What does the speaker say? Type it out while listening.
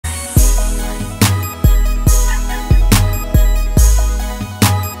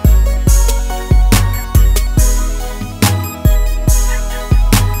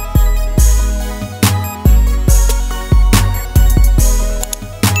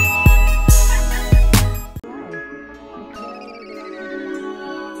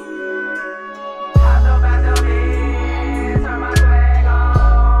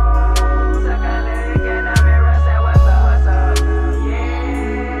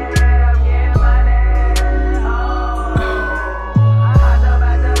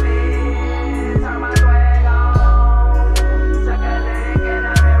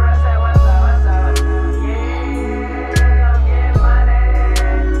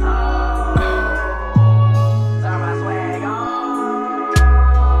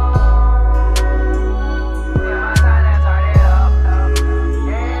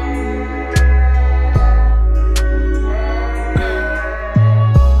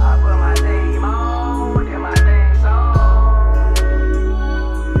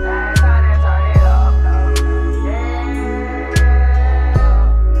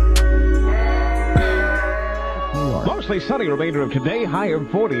sunny remainder of today, high of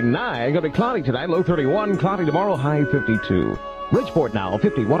 49. Going to be cloudy tonight, low 31. Cloudy tomorrow, high 52. Bridgeport now,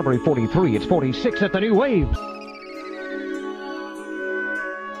 50. Waterbury 43. It's 46 at the New Wave.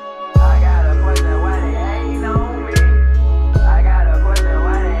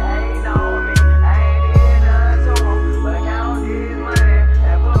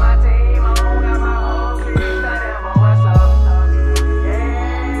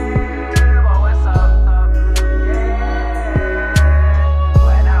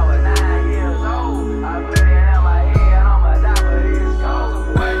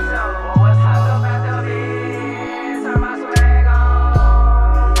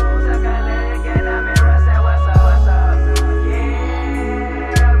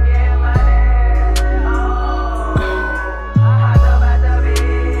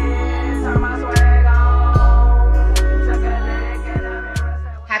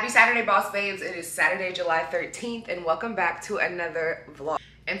 Boss babes, it is Saturday, July 13th, and welcome back to another vlog.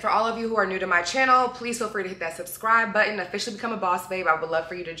 And for all of you who are new to my channel, please feel free to hit that subscribe button, officially become a boss babe. I would love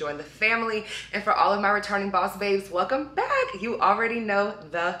for you to join the family. And for all of my returning boss babes, welcome back. You already know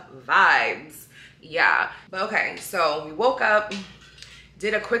the vibes. Yeah, but okay, so we woke up,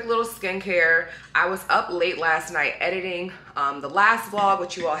 did a quick little skincare. I was up late last night editing the last vlog,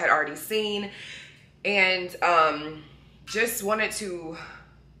 which you all had already seen, and just wanted to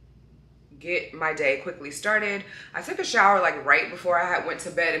get my day quickly started. I took a shower like right before I went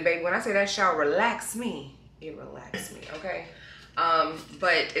to bed, and baby, when I say that shower relaxed me, it relaxed me, okay?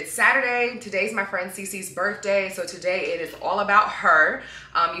 But it's Saturday. Today's my friend Cece's birthday, so today it is all about her.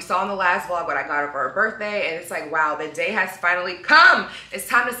 You saw in the last vlog what I got her for her birthday, and it's like, wow, the day has finally come. It's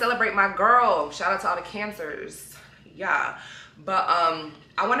time to celebrate my girl. Shout out to all the cancers. Yeah, but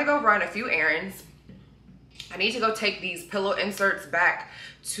I want to go run a few errands. I need to go take these pillow inserts back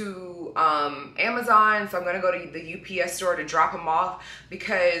to Amazon, so I'm gonna go to the UPS store to drop them off,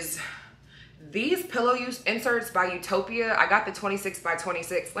 because these pillow inserts by Utopia, I got the 26 by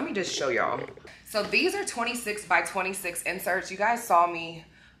 26. Let me just show y'all. So these are 26 by 26 inserts. You guys saw me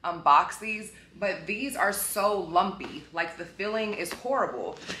unbox these, but these are so lumpy. Like, the filling is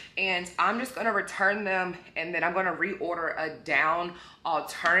horrible, and I'm just gonna return them, and then I'm gonna reorder a down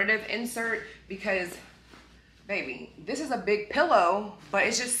alternative insert, because baby, this is a big pillow, but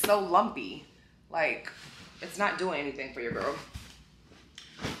it's just so lumpy. Like, it's not doing anything for your girl.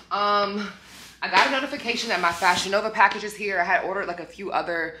 I got a notification that my Fashion Nova package is here. I had ordered like a few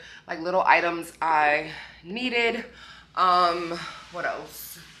other like little items I needed. What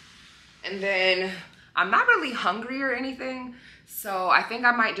else? And then I'm not really hungry or anything, so I think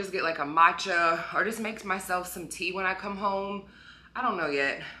I might just get like a matcha or just make myself some tea when I come home. I don't know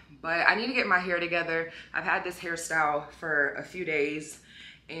yet, but I need to get my hair together. I've had this hairstyle for a few days,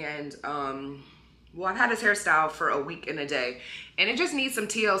 and well, I've had this hairstyle for a week and a day, and it just needs some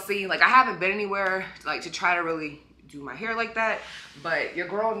TLC. Like, I haven't been anywhere like to try to really do my hair like that, but your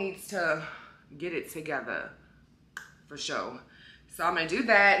girl needs to get it together for sure. So I'm gonna do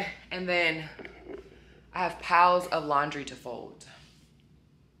that, and then I have piles of laundry to fold.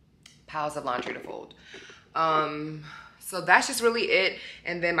 Piles of laundry to fold. So that's just really it.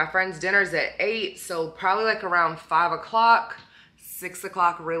 And then my friend's dinner's at 8, so probably like around 5 o'clock, 6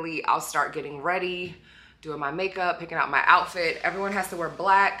 o'clock really, I'll start getting ready, doing my makeup, picking out my outfit. Everyone has to wear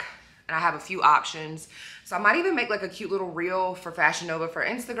black, and I have a few options. So I might even make like a cute little reel for Fashion Nova for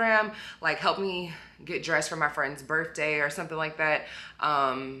Instagram, like help me get dressed for my friend's birthday or something like that.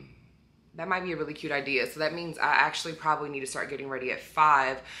 That might be a really cute idea. So that means I actually probably need to start getting ready at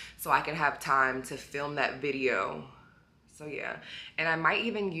 5 so I can have time to film that video. So yeah, and I might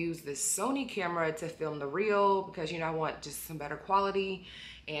even use this Sony camera to film the reel, because, you know, I want just some better quality,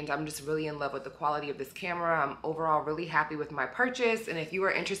 and I'm just really in love with the quality of this camera. I'm overall really happy with my purchase, and if you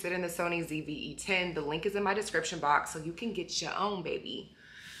are interested in the Sony ZV-E10, the link is in my description box, so you can get your own, baby.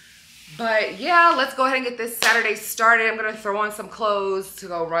 But yeah, let's go ahead and get this Saturday started. I'm gonna throw on some clothes to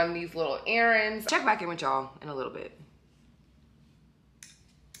go run these little errands. Check back in with y'all in a little bit.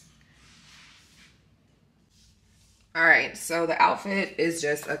 All right, so the outfit is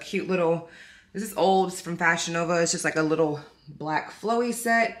just a cute little, this is old, it's from Fashion Nova. It's just like a little black flowy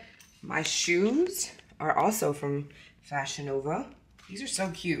set. My shoes are also from Fashion Nova. These are so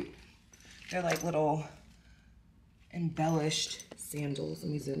cute. They're like little embellished sandals.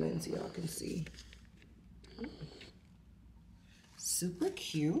 Let me zoom in so y'all can see. Super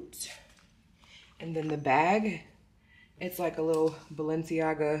cute. And then the bag, it's like a little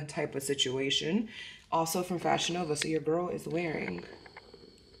Balenciaga type of situation. Also from Fashion Nova, so your girl is wearing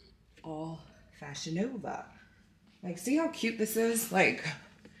all Fashion Nova. Like, see how cute this is? Like,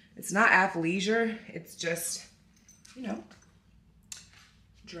 it's not athleisure, it's just you know,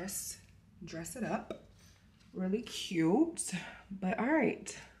 dress it up. Really cute. But all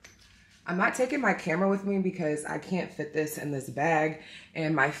right. I'm not taking my camera with me because I can't fit this in this bag.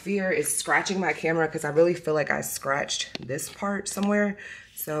 And my fear is scratching my camera because I really feel like I scratched this part somewhere.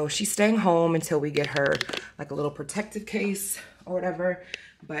 So she's staying home until we get her like a little protective case or whatever.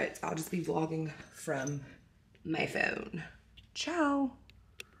 But I'll just be vlogging from my phone. Ciao.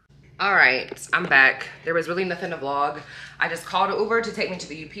 All right, I'm back. There was really nothing to vlog. I just called an Uber to take me to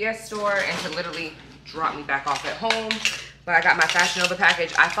the UPS store and to literally drop me back off at home. But I got my Fashion Nova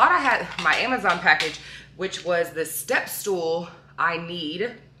package. I thought I had my Amazon package, which was the step stool I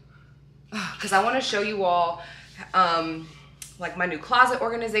need. Because I want to show you all like my new closet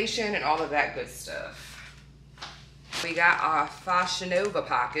organization and all of that good stuff. We got our Fashion Nova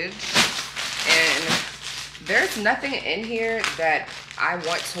package. And there's nothing in here that I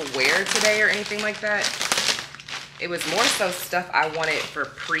want to wear today or anything like that. It was more so stuff I wanted for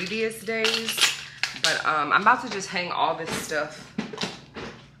previous days. But I'm about to just hang all this stuff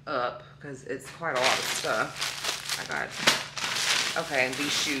up because it's quite a lot of stuff. I got, okay,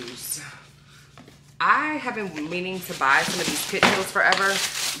 these shoes. I have been meaning to buy some of these kid heels forever,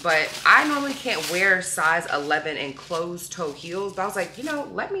 but I normally can't wear size 11 in closed toe heels. But I was like, you know,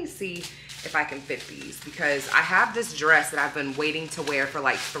 let me see if I can fit these because I have this dress that I've been waiting to wear for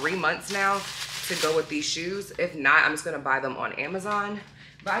like 3 months now to go with these shoes. If not, I'm just gonna buy them on Amazon,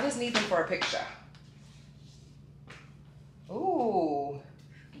 but I just need them for a picture. Ooh,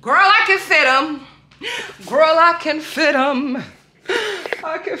 girl, I can fit them. Girl, I can fit them.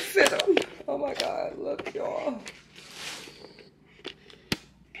 I can fit them. Oh my God, look, y'all.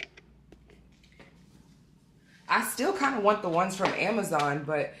 I still kind of want the ones from Amazon,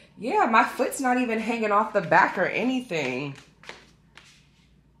 but yeah, my foot's not even hanging off the back or anything.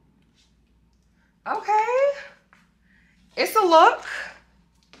 Okay, it's a look.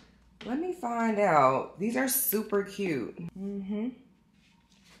 Let me find out. These are super cute.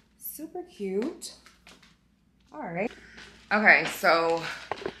 Super cute. All right. Okay, so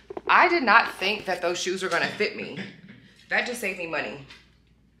I did not think that those shoes were gonna fit me. That just saved me money.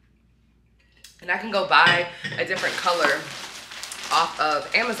 And I can go buy a different color off of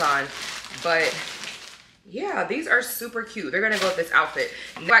Amazon, but yeah, these are super cute. They're gonna go with this outfit.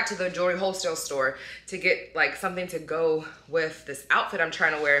 Back to the jewelry wholesale store to get like something to go with this outfit I'm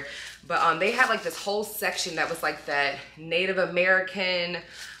trying to wear. But they had like this whole section that was like that Native American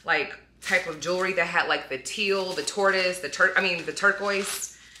like type of jewelry that had like the teal, the tortoise, the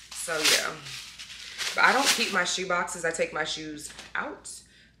turquoise. So yeah. But I don't keep my shoe boxes. I take my shoes out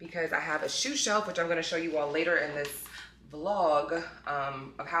because I have a shoe shelf, which I'm gonna show you all later in this vlog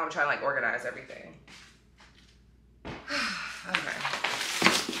of how I'm trying to like organize everything. Okay.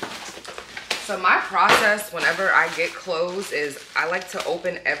 So my process whenever I get clothes is I like to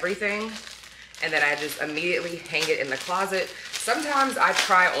open everything and then I just immediately hang it in the closet. Sometimes I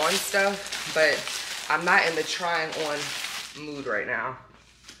try on stuff, but I'm not in the trying on mood right now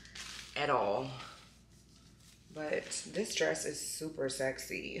at all. But this dress is super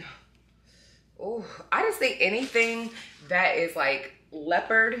sexy. Oh, I just think anything that is like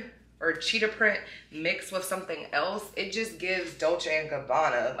leopard or cheetah print mixed with something else, it just gives Dolce &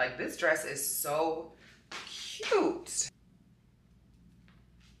 Gabbana. Like this dress is so cute.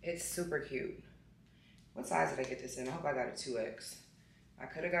 It's super cute. What size did I get this in? I hope I got a 2X. I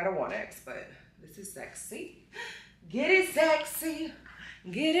could have got a 1X, but this is sexy. Get it sexy.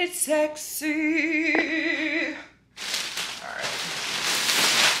 Get it sexy. All right.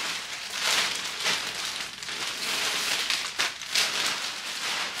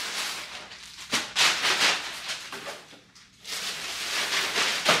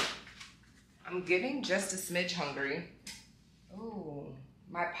 I'm getting just a smidge hungry. Oh,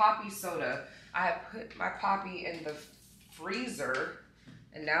 my poppy soda. I have put my poppy in the freezer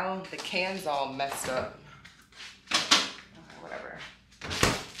and now the can's all messed up. Okay, whatever.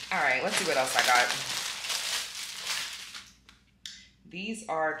 All right, let's see what else I got. These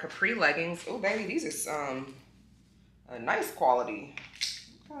are capri leggings. Oh, baby, these are some a nice quality.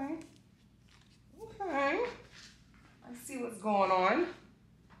 Okay. Okay. Let's see what's going on.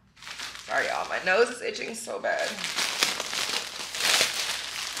 Sorry, y'all. My nose is itching so bad.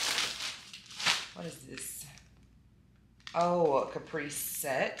 What is this? Oh, a capri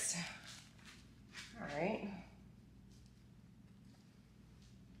set. All right.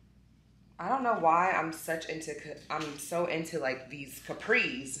 I don't know why I'm so into like these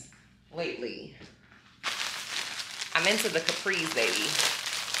capris lately. I'm into the capris, baby.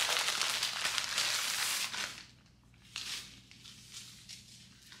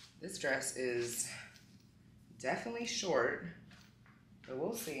 This dress is definitely short, but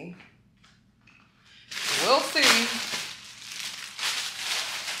we'll see. We'll see.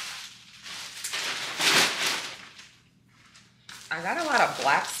 I got a lot of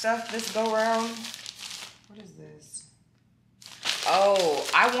black stuff this go round. What is this? Oh,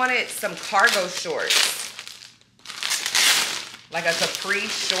 I wanted some cargo shorts. Like a capri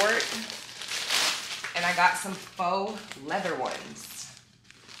short. And I got some faux leather ones.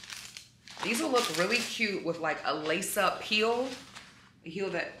 These will look really cute with like a lace-up heel. A heel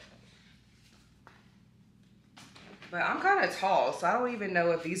that... But I'm kind of tall, so I don't even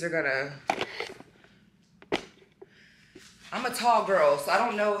know if these are gonna... I'm a tall girl, so I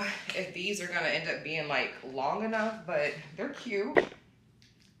don't know if these are gonna end up being like long enough, but they're cute.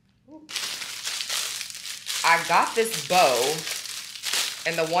 I got this bow,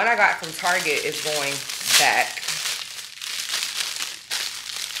 and the one I got from Target is going back.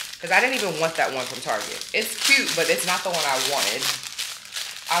 Because I didn't even want that one from Target. It's cute, but it's not the one I wanted.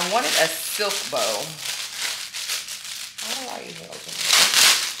 I wanted a silk bow. How do I even open it?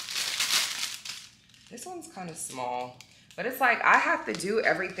 This one's kind of small. But it's like, I have to do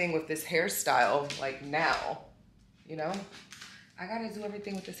everything with this hairstyle, like now. You know? I gotta do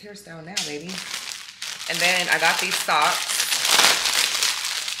everything with this hairstyle now, baby. And then I got these socks.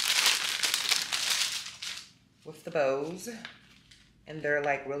 With the bows. And they're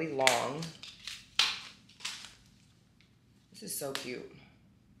like really long. This is so cute.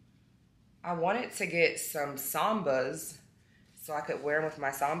 I wanted to get some sambas so I could wear them with my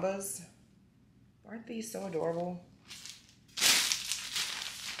sambas. Aren't these so adorable?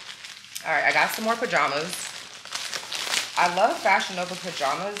 All right, I got some more pajamas. I love Fashion Nova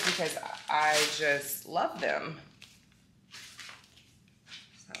pajamas because I just love them.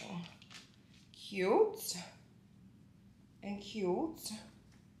 So, cute. And cute.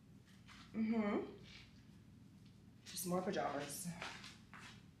 Just more pajamas.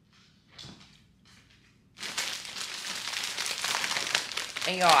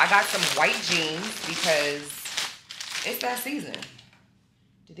 And y'all, I got some white jeans because it's that season.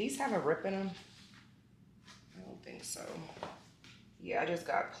 Do these have a rip in them? I don't think so. Yeah, I just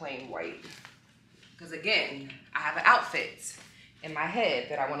got plain white. Because again, I have an outfit in my head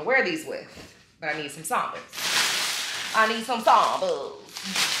that I want to wear these with. But I need some sambas. I need some sambas.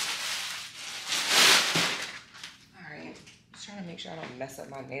 Alright, just trying to make sure I don't mess up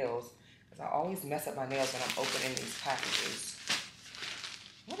my nails. Because I always mess up my nails when I'm opening these packages.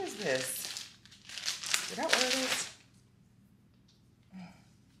 What is this? Is that what it is?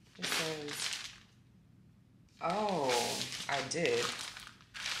 It says, oh, I did.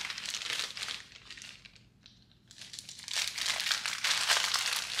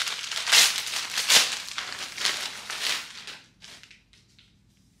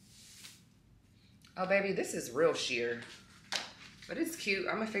 Oh, baby, this is real sheer. But it's cute.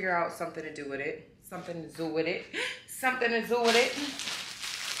 I'm going to figure out something to do with it. Something to do with it. Something to do with it.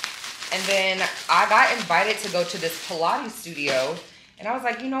 And then I got invited to go to this Pilates studio. And I was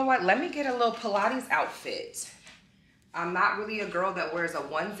like, you know what? Let me get a little Pilates outfit. I'm not really a girl that wears a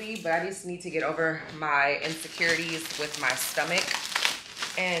onesie, but I just need to get over my insecurities with my stomach.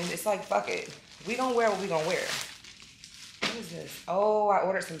 And it's like, fuck it. We gonna wear what we gonna wear. What is this? Oh, I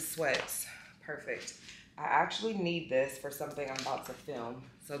ordered some sweats. Perfect. I actually need this for something I'm about to film.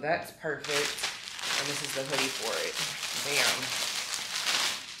 So that's perfect. And this is the hoodie for it. Bam.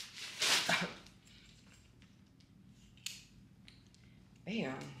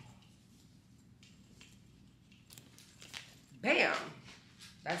 Bam. Bam.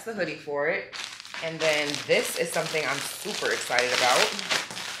 That's the hoodie for it. And then this is something I'm super excited about.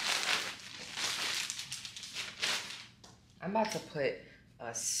 I'm about to put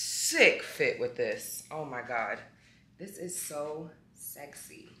a sick fit with this. Oh my God. This is so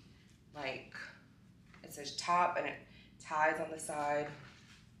sexy. Like, it says top and it ties on the side.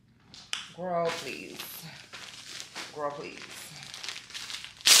 Girl, please. Girl, please.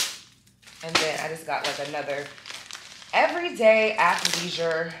 And then I just got like another everyday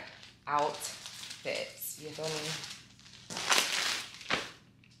athleisure outfit. You feel me?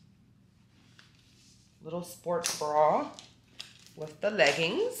 Little sports bra with the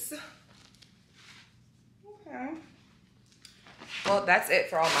leggings. Okay. Well, that's it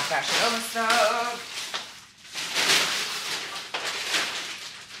for all my Fashion Nova stuff.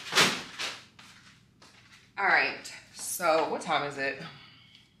 All right, so what time is it?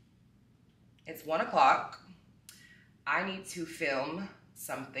 It's 1 o'clock. I need to film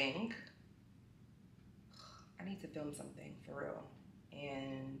something. I need to film something for real.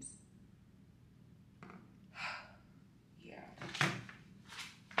 And yeah.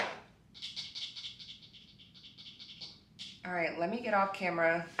 All right, let me get off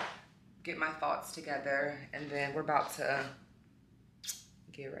camera, get my thoughts together, and then we're about to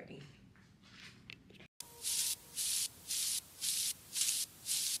get ready.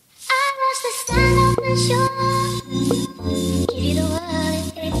 I was the stand on the shore, give you the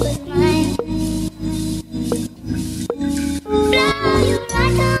world and it was mine. Blow you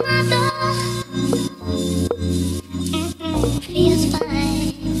right to my door, feels fine.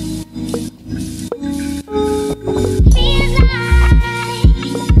 Feels like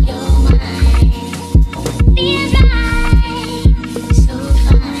you're mine. Feels like so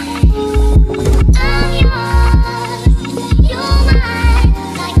fine. I'm yours, you're mine,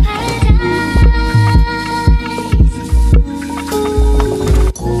 like paradise.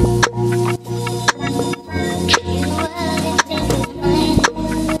 Feel the world and it was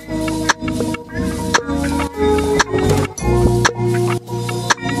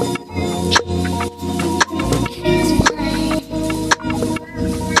mine. Feels fine.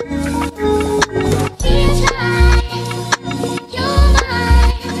 Feels like you're mine.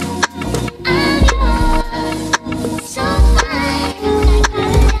 I'm yours, so fine, like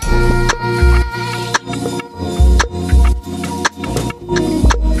paradise.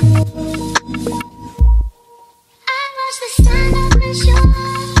 I watch the sun on the shore,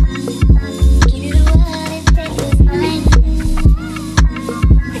 give you the world and it was mine.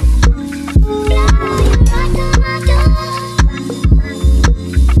 Blow you right to my door,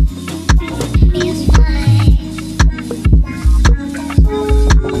 feels fine.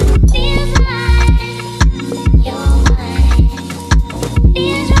 Feels like you're mine.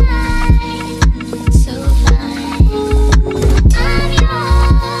 Feels right, so fine. I'm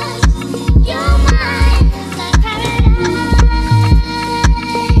yours, you're mine, like paradise.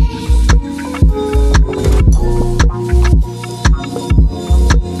 Ooh,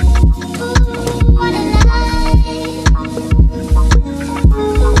 what a life.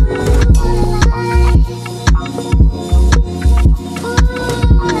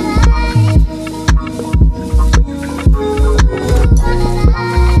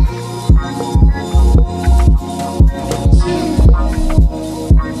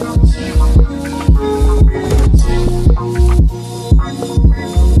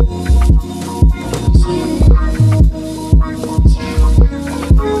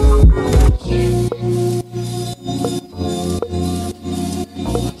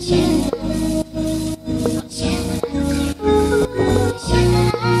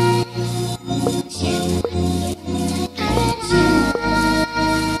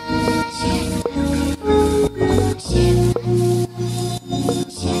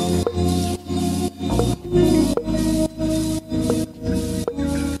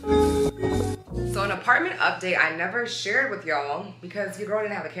 So an apartment update I never shared with y'all because your girl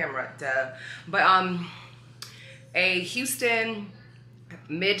didn't have a camera, duh. But a Houston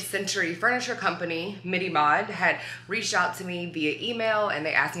mid-century furniture company, MIDI-Mod, had reached out to me via email and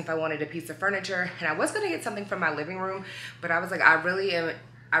they asked me if I wanted a piece of furniture. And I was gonna get something from my living room, but I was like, I really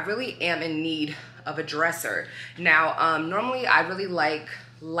am in need of a dresser. Now, normally I really like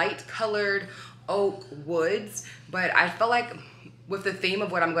light colored oak woods, but I felt like with the theme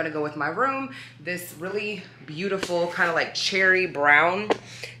of what I'm gonna go with my room, this really beautiful kind of like cherry brown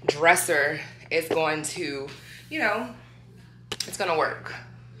dresser is going to, you know, it's gonna work.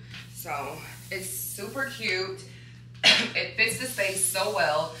 So it's super cute. It fits the space so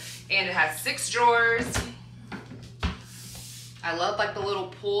well, and it has 6 drawers. I love like the little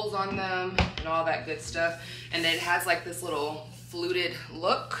pulls on them and all that good stuff. And then it has like this little fluted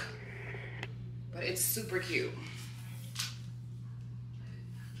look, but it's super cute.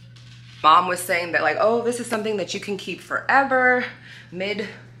 Mom was saying that like, oh, this is something that you can keep forever.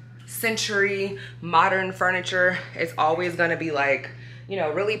 Mid-century modern furniture is always gonna be like, you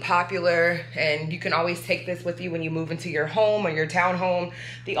know, really popular, and you can always take this with you when you move into your home or your townhome.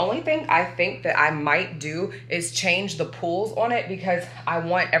 The only thing I think that I might do is change the pulls on it because I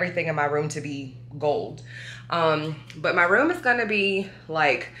want everything in my room to be gold. But my room is gonna be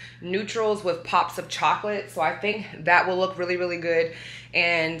like neutrals with pops of chocolate, so I think that will look really, really good.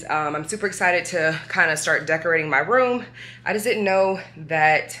 And I'm super excited to kind of start decorating my room. I just didn't know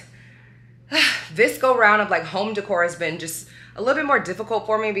that this go round of like home decor has been just a little bit more difficult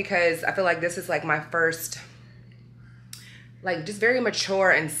for me because I feel like this is like my first like just very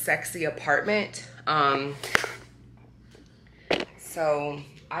mature and sexy apartment. So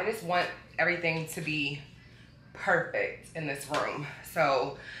I just want everything to be perfect in this room.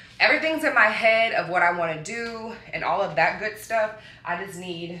 So everything's in my head of what I want to do and all of that good stuff. I just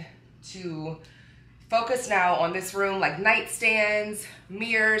need to focused now on this room, like nightstands,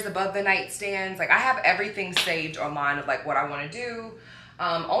 mirrors above the nightstands. Like I have everything saved on mine of like what I want to do.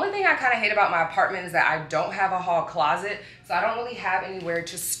 Only thing I kind of hate about my apartment is that I don't have a hall closet, so I don't really have anywhere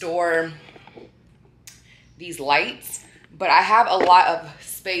to store these lights, but I have a lot of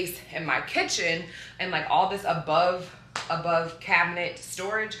space in my kitchen and like all this above cabinet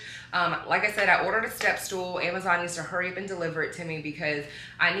storage. Like I said, I ordered a step stool. Amazon needs to hurry up and deliver it to me because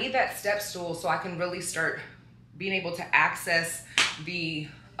I need that step stool so I can really start being able to access the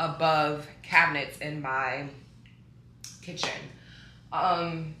above cabinets in my kitchen.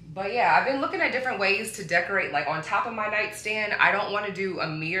 But yeah, I've been looking at different ways to decorate, like on top of my nightstand. I don't want to do a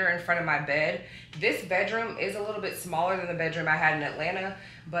mirror in front of my bed. This bedroom is a little bit smaller than the bedroom I had in Atlanta,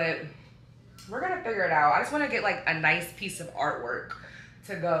 but we're gonna figure it out. I just want to get like a nice piece of artwork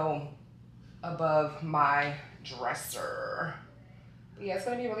to go above my dresser. But yeah, it's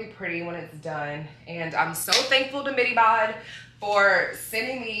gonna be really pretty when it's done. And I'm so thankful to Midibod for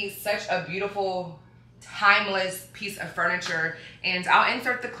sending me such a beautiful, timeless piece of furniture. And I'll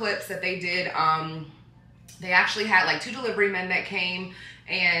insert the clips that they did. They actually had like 2 delivery men that came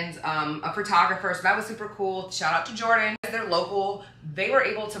and a photographer, so that was super cool. Shout out to Jordan. They're local. They were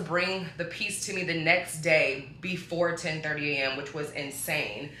able to bring the piece to me the next day before 10:30 a.m., which was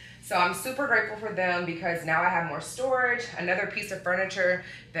insane. So I'm super grateful for them because now I have more storage, another piece of furniture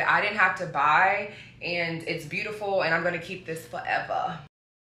that I didn't have to buy, and it's beautiful, and I'm gonna keep this forever.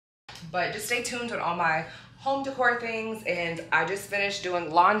 But just stay tuned on all my home decor things. And I just finished doing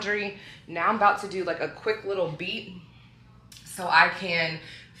laundry. Now I'm about to do like a quick little beat so I can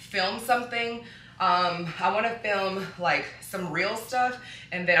film something. I want to film like some real stuff,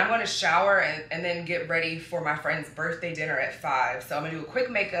 and then I'm going to shower and then get ready for my friend's birthday dinner at 5. So I'm going to do a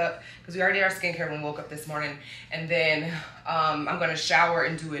quick makeup because we already did our skincare when we woke up this morning, and then I'm going to shower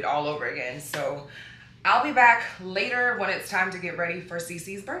and do it all over again. So I'll be back later when it's time to get ready for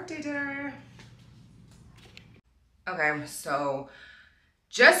Cece's birthday dinner. Okay, so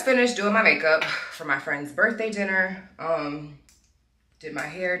just finished doing my makeup for my friend's birthday dinner. Did my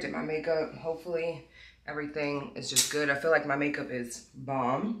hair, did my makeup. Hopefully everything is just good. I feel like my makeup is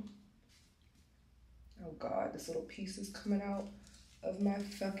bomb. Oh God, this little piece is coming out of my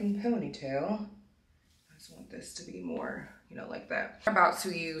fucking ponytail. I just want this to be more, you know, like that. I'm about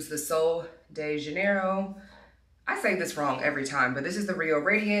to use the Sol de Janeiro. I say this wrong every time, but this is the Rio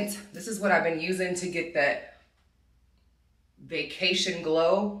Radiant. This is what I've been using to get that vacation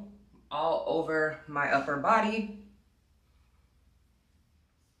glow all over my upper body.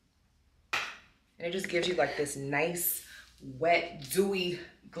 And it just gives you like this nice, wet, dewy,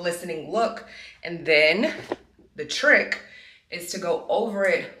 glistening look. And then the trick is to go over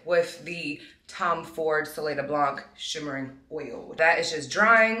it with the Tom Ford Soleil de Blanc Shimmering Oil. That is just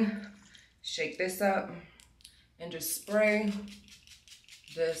drying. Shake this up and just spray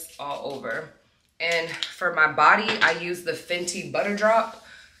this all over. And for my body, I use the Fenty Butter Drop,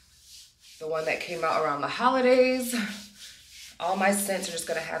 the one that came out around the holidays. All my scents are just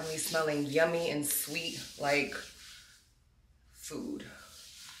gonna have me smelling yummy and sweet like food.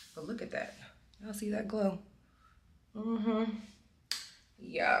 But look at that. Y'all see that glow?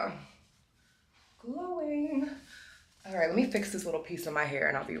 Yeah. Glowing. All right, let me fix this little piece of my hair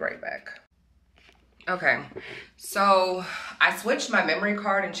and I'll be right back. Okay, so I switched my memory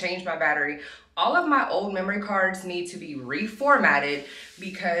card and changed my battery. All of my old memory cards need to be reformatted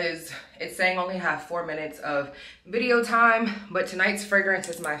because it's saying only have 4 minutes of video time, but tonight's fragrance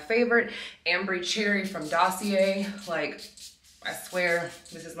is my favorite, Ambery Cherry from Dossier. Like, I swear,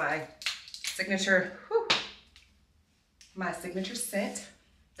 this is my signature, my signature scent.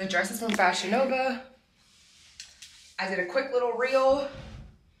 The dress is from Fashion Nova. I did a quick little reel.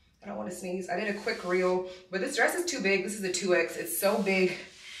 I don't want to sneeze. I did a quick reel, but this dress is too big. This is a 2X. It's so big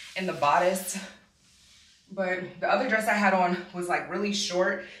in the bodice, but the other dress I had on was like really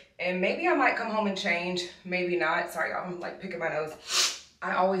short, and maybe I might come home and change, maybe not. Sorry, I'm like picking my nose.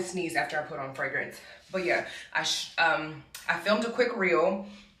 I always sneeze after I put on fragrance. But yeah, I filmed a quick reel.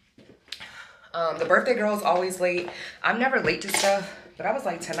 The birthday girl is always late. I'm never late to stuff, but I was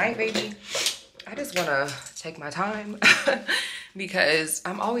like, tonight, baby, I just want to take my time because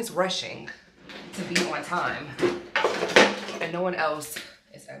I'm always rushing to be on time, and no one else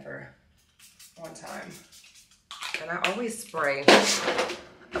is ever on time. And I always spray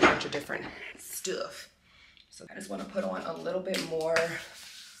a bunch of different stuff. So I just want to put on a little bit more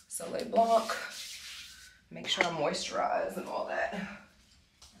Soleil Blanc, make sure I'm moisturized and all that.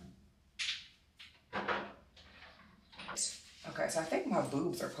 Okay, so I think my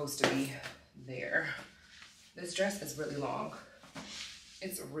boobs are supposed to be there. This dress is really long.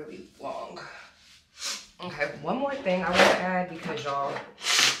 It's really long. Okay, one more thing I want to add because y'all,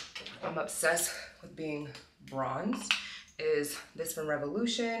 I'm obsessed with being bronzed, is this from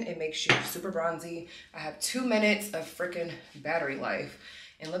Revolution. It makes you super bronzy. I have 2 minutes of freaking battery life.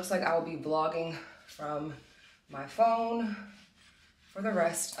 It looks like I will be vlogging from my phone for the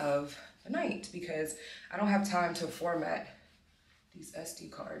rest of the night because I don't have time to format these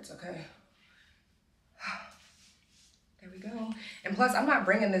SD cards, okay? There we go. And plus, I'm not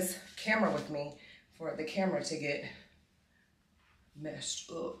bringing this camera with me for the camera to get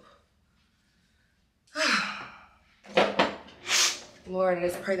messed up. Lord, I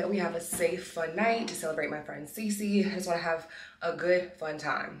just pray that we have a safe, fun night to celebrate my friend Cece. I just want to have a good, fun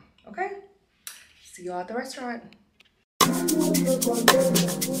time, okay? See y'all at the restaurant.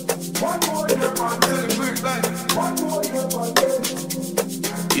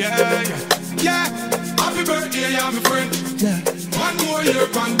 Yeah. Happy birthday, yeah, my friend. Yeah. One more year,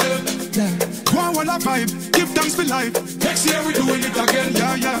 pandemic. Yeah. One vibe, give thanks for life. Next year we doing it again,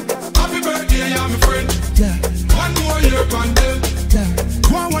 yeah. Happy birthday, yeah, my friend. Yeah. One more year, pandemic. Yeah.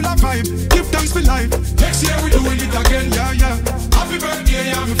 One vibe, give thanks for life. Next year we doing it again, yeah. Happy birthday,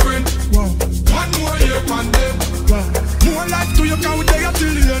 yeah, my friend. Wow. One more year, pandemic. Wow. More life to your count day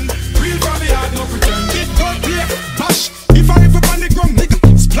till the end. Real from the heart, no pretend. It got here, bash. If I ever panic wrong, nigga,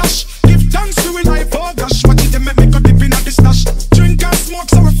 splash. Give thanks to it, life, oh gosh. Watch it, them make me cut dip in at the stash. Drink and smoke,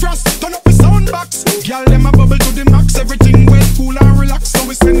 so we frost. Turn up the sound box. Girl, them a bubble to the max. Everything wet, cool and relax. So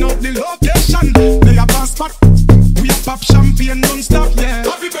we send out the location. They a passport. We a pop champagne non-stop, yeah.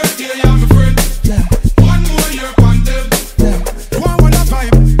 Happy birthday, yeah, my friend. Yeah. One more year, pandem. Yeah. One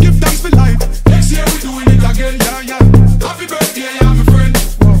vibe. Give thanks for life. Next year we doing it again, yeah. Happy birthday, yeah, my friend.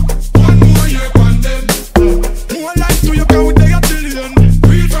 One more year, pandem. More life to your count day till the end.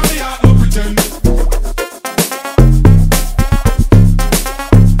 Real from the heart, no pretend.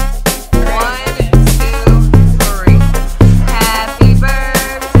 1, 2, 3. Happy birthday to you. Happy birthday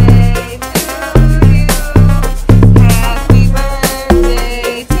to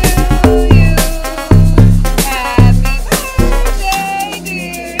you. Happy birthday,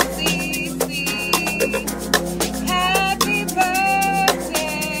 dear Cece. Happy birthday to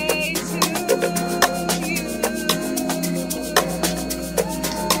you.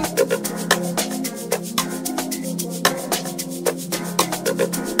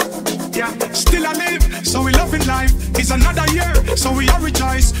 Yeah, still I live, so we loving life. It's another year, so we are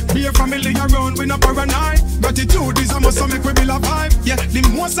rejoice. Be a family around, we not paranoid. Gratitude is a must, so make we build a vibe. Yeah, the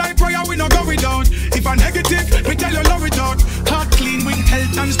most I prayer, we not go without. If I'm negative, we tell you love it out. Heart clean with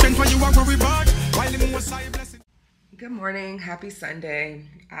health and strength when you are worried about. While the most I bless it. Good morning, happy Sunday.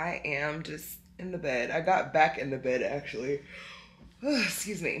 I am just in the bed. I got back in the bed actually.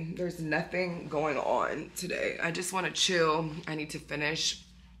 Excuse me, there's nothing going on today. I just want to chill. I need to finish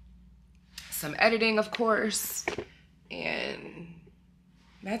some editing, of course, and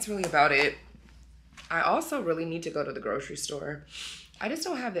that's really about it. I also really need to go to the grocery store. I just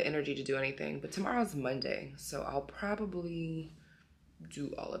don't have the energy to do anything, but tomorrow's Monday, so I'll probably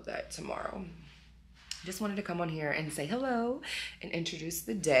do all of that tomorrow. Just wanted to come on here and say hello and introduce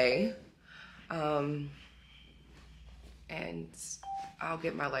the day. And I'll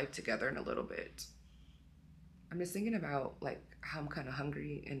get my life together in a little bit. I'm just thinking about like how I'm kind of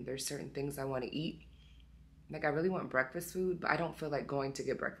hungry and there's certain things I want to eat. Like I really want breakfast food, but I don't feel like going to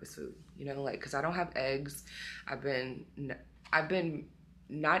get breakfast food, you know, like, cause I don't have eggs. I've been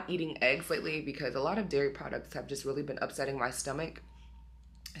not eating eggs lately because a lot of dairy products have just really been upsetting my stomach.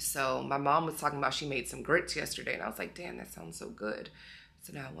 So my mom was talking about she made some grits yesterday and I was like, damn, that sounds so good.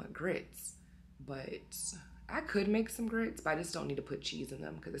 So now I want grits, but I could make some grits, but I just don't need to put cheese in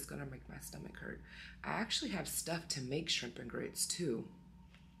them because it's gonna make my stomach hurt. I actually have stuff to make shrimp and grits too.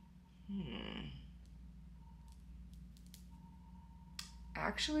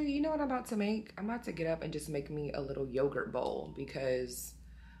 Actually, you know what I'm about to make? I'm about to get up and just make me a little yogurt bowl because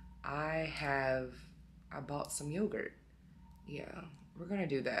I bought some yogurt. Yeah, we're gonna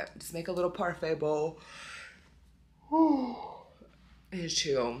do that. Just make a little parfait bowl. And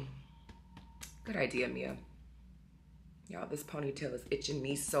chill. Good idea, Mia. Y'all, this ponytail is itching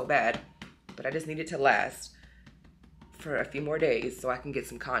me so bad, but I just need it to last for a few more days so I can get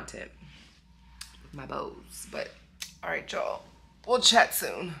some content with my bows. But all right, y'all, we'll chat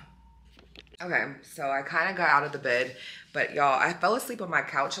soon. Okay, so I kind of got out of the bed, but y'all, I fell asleep on my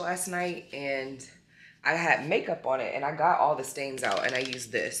couch last night and I had makeup on it and I got all the stains out and I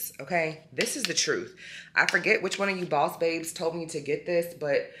used this, okay? This is the truth. I forget which one of you boss babes told me to get this,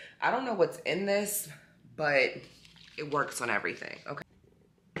 but I don't know what's in this, but it works on everything, okay?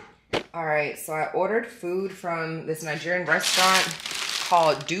 All right, so I ordered food from this Nigerian restaurant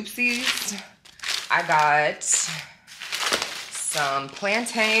called Doopsies. I got some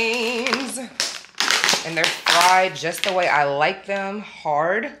plantains, and they're fried just the way I like them,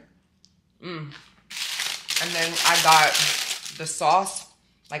 hard. And then I got the sauce,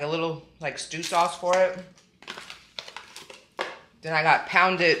 like a little like stew sauce for it. Then I got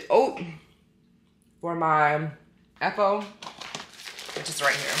pounded oat for my FO, which is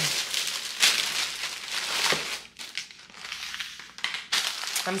right here.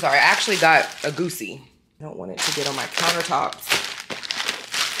 I'm sorry, I actually got a goosey. I don't want it to get on my countertops.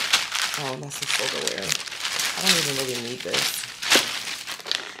 Oh, that's just silverware. I don't even really need this.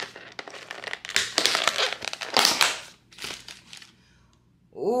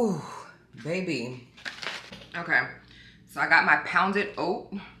 Ooh, baby. Okay, so I got my pounded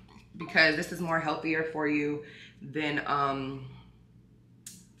oat because this is more healthier for you than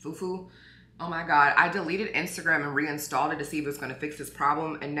fufu. Oh my God, I deleted Instagram and reinstalled it to see if it was gonna fix this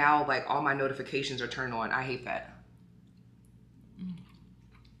problem, and now like all my notifications are turned on. I hate that.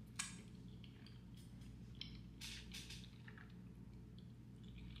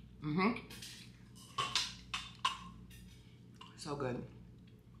 So good.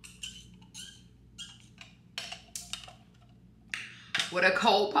 With a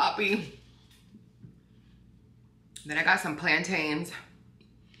cold poppy. Then I got some plantains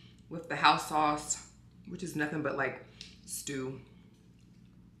with the house sauce, which is nothing but like stew.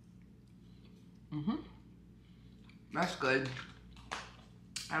 That's good.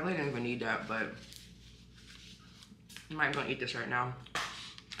 I really didn't even need that, but I'm not gonna eat this right now.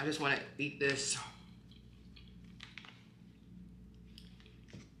 I just wanna eat this.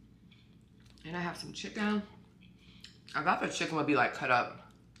 And I have some chicken. I thought the chicken would be like cut up.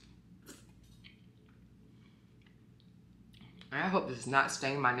 And I hope this is not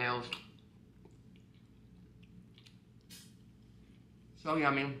staining my nails. So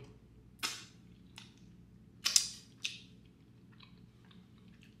yummy.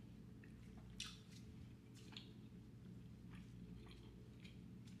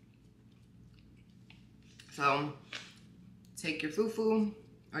 So take your fufu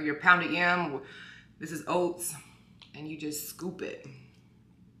or your pounded yam. This is oats, and you just scoop it.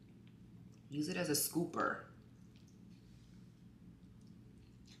 Use it as a scooper.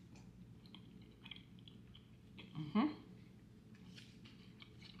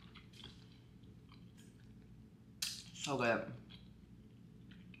 So good.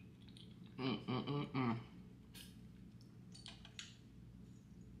 I'm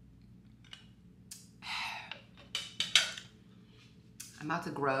about to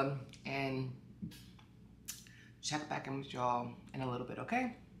grub and check back in with y'all in a little bit,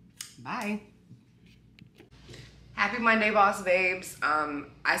 okay? Bye. Happy Monday, boss babes.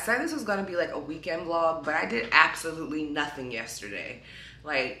 I said this was gonna be like a weekend vlog, but I did absolutely nothing yesterday.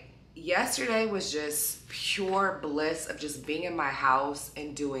 Like, yesterday was just pure bliss of just being in my house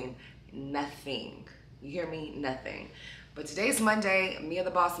and doing nothing. You hear me? Nothing. But today's Monday, me and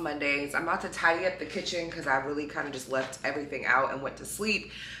the boss Mondays. I'm about to tidy up the kitchen because I really kind of just left everything out and went to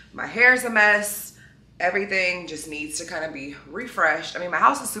sleep. My hair's a mess. Everything just needs to kind of be refreshed. I mean, my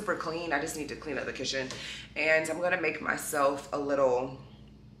house is super clean. I just need to clean up the kitchen. And I'm gonna make myself a little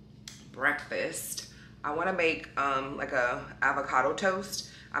breakfast. I wanna make like a avocado toast.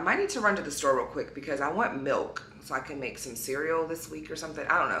 I might need to run to the store real quick because I want milk so I can make some cereal this week or something.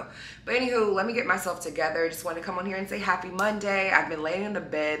 I don't know. But anywho, let me get myself together. Just wanted to come on here and say happy Monday. I've been laying in the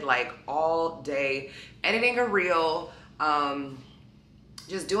bed like all day, editing a reel,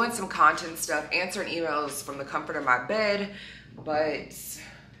 just doing some content stuff, answering emails from the comfort of my bed. But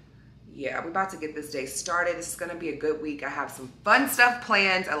yeah, we're about to get this day started. This is gonna be a good week. I have some fun stuff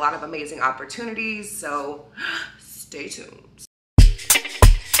planned, a lot of amazing opportunities, so stay tuned.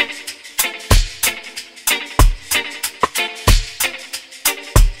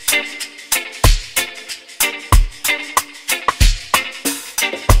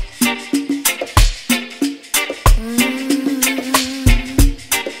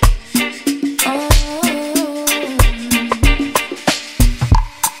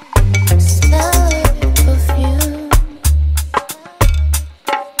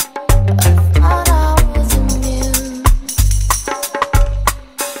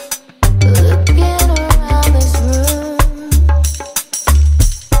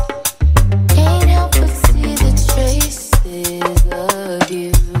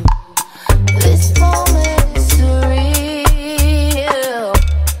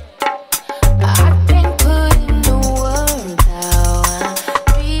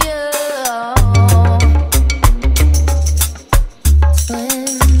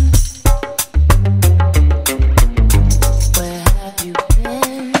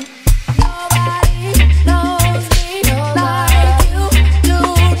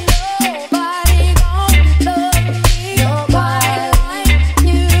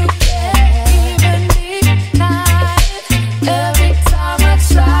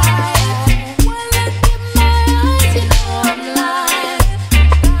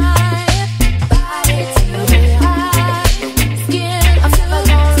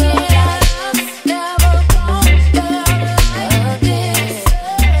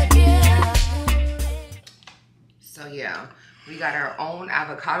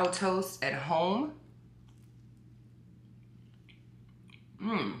 avocado toast at home.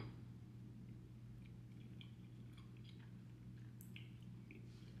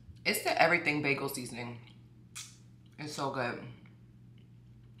 It's the everything bagel seasoning. It's so good.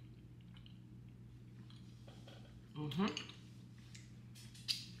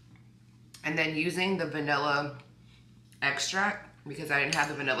 And then using the vanilla extract, because I didn't have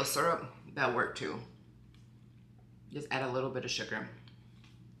the vanilla syrup, that worked too. Just add a little bit of sugar.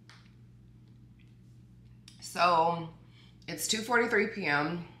 So it's 2:43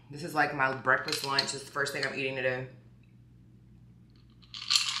 p.m. This is like my breakfast lunch. It's the first thing I'm eating today.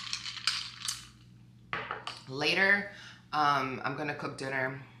 Later, I'm gonna cook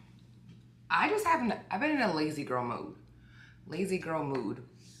dinner. I've been in a lazy girl mood. Lazy girl mood.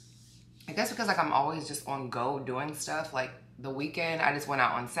 I guess because like I'm always just on go doing stuff. Like the weekend, I just went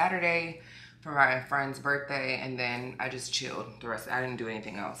out on Saturday for my friend's birthday, and then I just chilled the rest. I didn't do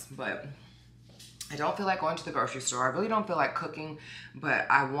anything else, but I don't feel like going to the grocery store. I really don't feel like cooking, but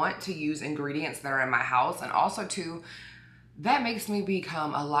I want to use ingredients that are in my house, and also too, that makes me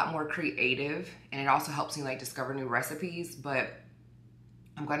become a lot more creative, and it also helps me like discover new recipes. But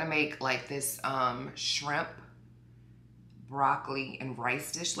I'm gonna make like this shrimp, broccoli, and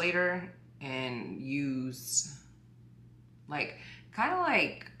rice dish later, and use like kind of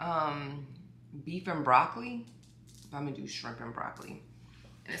like beef and broccoli. I'm gonna do shrimp and broccoli,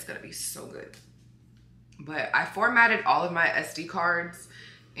 and it's gonna be so good. But I formatted all of my SD cards,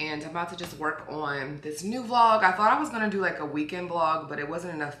 and I'm about to just work on this new vlog. I thought I was gonna do like a weekend vlog, but it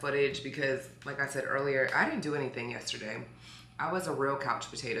wasn't enough footage because, like I said earlier, I didn't do anything yesterday. I was a real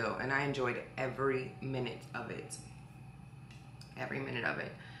couch potato, and I enjoyed every minute of it. Every minute of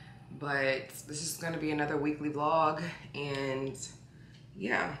it. But this is gonna be another weekly vlog, and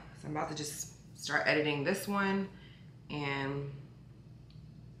yeah, so I'm about to just start editing this one and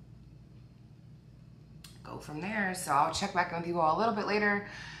go from there. So I'll check back in with you all a little bit later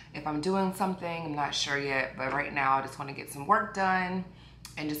if I'm doing something. I'm not sure yet, but right now I just want to get some work done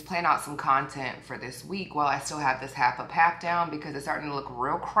and just plan out some content for this week while I still have this half a pack down, because it's starting to look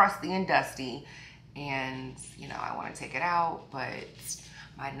real crusty and dusty, and you know, I want to take it out. But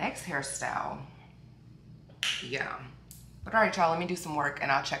my next hairstyle, yeah. But all right, y'all, let me do some work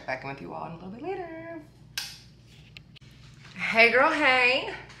and I'll check back in with you all in a little bit later. Hey girl,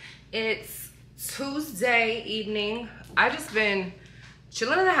 hey. It's Tuesday evening. I just been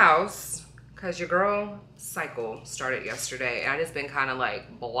chilling in the house because your girl cycle started yesterday, and I just been kind of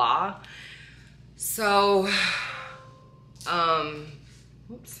like blah. So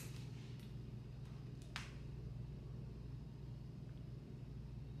oops.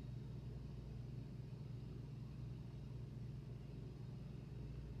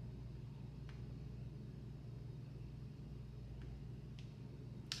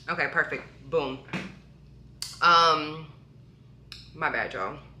 Okay, perfect. Boom. My bad,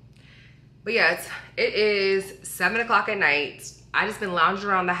 y'all. But yeah, it is 7 o'clock at night. I just been lounging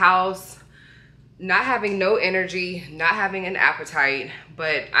around the house, not having no energy, not having an appetite,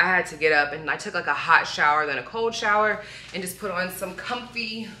 but I had to get up, and I took like a hot shower, then a cold shower, and just put on some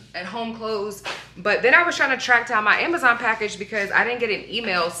comfy at home clothes. But then I was trying to track down my Amazon package because I didn't get an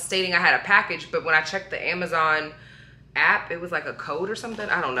email stating I had a package, but when I checked the Amazon app, it was like a code or something.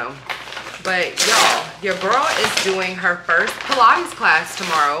 I don't know. But y'all, your girl is doing her first Pilates class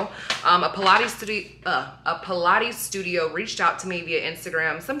tomorrow. A Pilates studio reached out to me via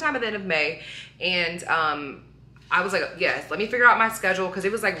Instagram sometime at the end of May, and I was like, yes, let me figure out my schedule, because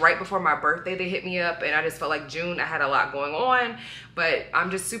it was like right before my birthday they hit me up, and I just felt like June I had a lot going on. But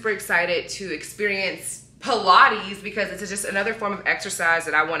I'm just super excited to experience Pilates because it's just another form of exercise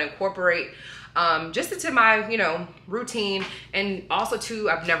that I want to incorporate just into my, you know, routine. And also too,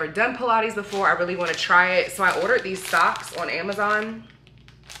 I've never done Pilates before. I really want to try it. So I ordered these socks on Amazon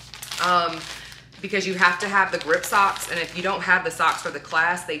because you have to have the grip socks, and if you don't have the socks for the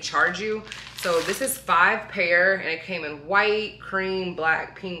class, they charge you. So this is 5 pair, and it came in white, cream,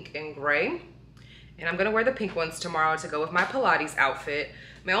 black, pink, and gray. And I'm gonna wear the pink ones tomorrow to go with my Pilates outfit.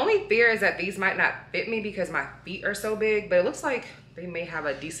 My only fear is that these might not fit me because my feet are so big, but it looks like they may have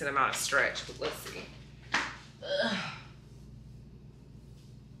a decent amount of stretch. But let's see. Ugh.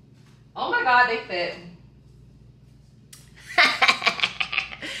 Oh my God, they fit.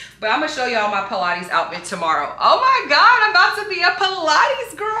 But I'm gonna show y'all my Pilates outfit tomorrow. Oh my God, I'm about to be a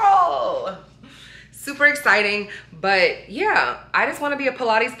Pilates girl. Super exciting. But yeah, I just wanna be a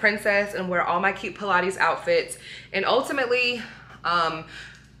Pilates princess and wear all my cute Pilates outfits. And ultimately,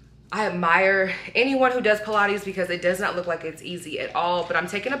 I admire anyone who does Pilates because it does not look like it's easy at all, but I'm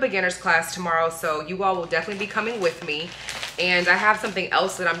taking a beginner's class tomorrow, so you all will definitely be coming with me. And I have something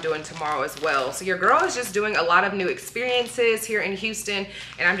else that I'm doing tomorrow as well. So your girl is just doing a lot of new experiences here in Houston,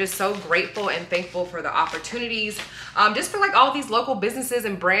 and I'm just so grateful and thankful for the opportunities, just for like all these local businesses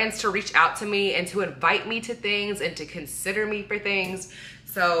and brands to reach out to me and to invite me to things and to consider me for things.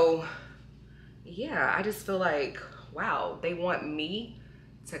 So yeah, I just feel like, wow, they want me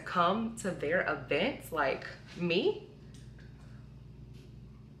to come to their events, like me.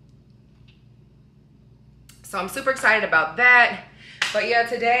 So I'm super excited about that. But yeah,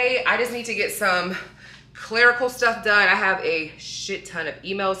 today I just need to get some clerical stuff done. I have a shit ton of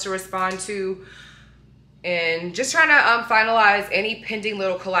emails to respond to and just trying to finalize any pending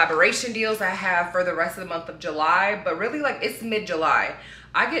little collaboration deals I have for the rest of the month of July. But really, like, it's mid-July.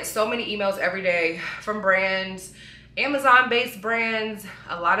 I get so many emails every day from brands, Amazon-based brands,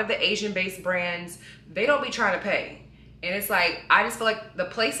 a lot of the Asian-based brands. They don't be trying to pay. And it's like, I just feel like the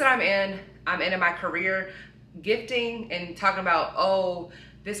place that I'm in my career, gifting and talking about, oh,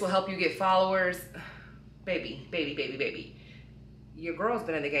 this will help you get followers. Baby. Your girl's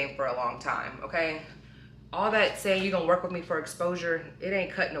been in the game for a long time, okay? All that saying you're gonna work with me for exposure, it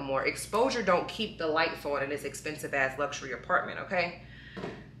ain't cut no more. Exposure don't keep the lights on in this expensive ass luxury apartment, okay?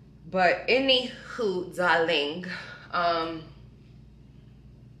 But anywho, darling,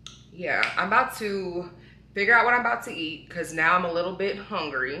 yeah, I'm about to figure out what I'm about to eat because now I'm a little bit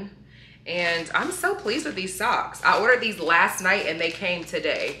hungry. And I'm so pleased with these socks. I ordered these last night and they came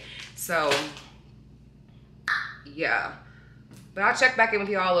today. So yeah, but I'll check back in with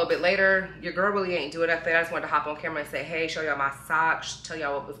y'all a little bit later. Your girl really ain't doing nothing. I just wanted to hop on camera and say, hey, show y'all my socks, tell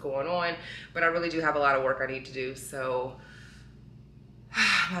y'all what was going on. But I really do have a lot of work I need to do. So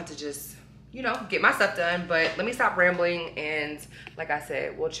I'm about to just, you know, get my stuff done. But let me stop rambling. And like I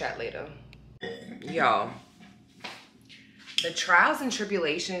said, we'll chat later. Y'all, the trials and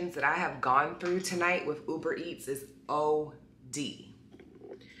tribulations that I have gone through tonight with Uber Eats is OD.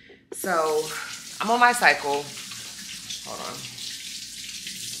 So I'm on my cycle. Hold on.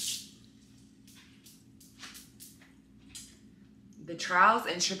 The trials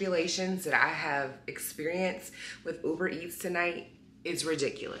and tribulations that I have experienced with Uber Eats tonight is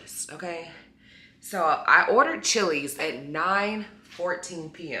ridiculous, okay? So I ordered Chili's at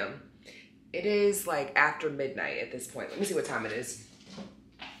 9:14 p.m. It is like after midnight at this point. Let me see what time it is.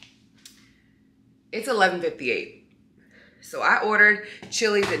 It's 11:58. So I ordered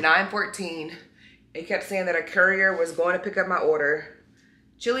Chili's at 9:14. It kept saying that a courier was going to pick up my order.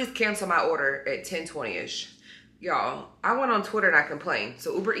 Chili's canceled my order at 10:20-ish. Y'all, I went on Twitter and I complained.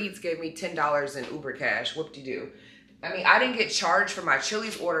 So Uber Eats gave me $10 in Uber cash. Whoop-de-doo. I mean, I didn't get charged for my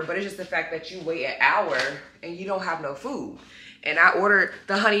Chili's order, but it's just the fact that you wait an hour and you don't have no food. And I ordered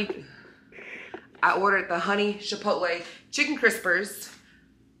the honey chipotle chicken crispers,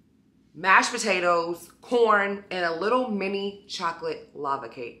 mashed potatoes, corn, and a little mini chocolate lava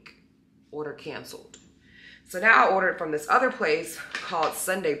cake. Order canceled. So now I ordered from this other place called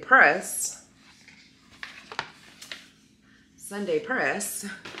Sunday Press.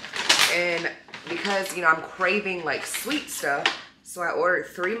 And because, you know, I'm craving like sweet stuff, so I ordered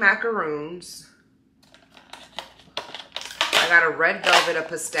 3 macaroons. I got a red velvet, a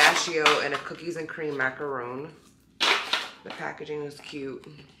pistachio, and a cookies and cream macaroon. The packaging is cute.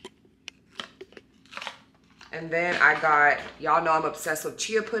 And then I got, y'all know I'm obsessed with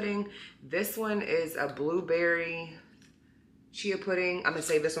chia pudding. This one is a blueberry chia pudding. I'm gonna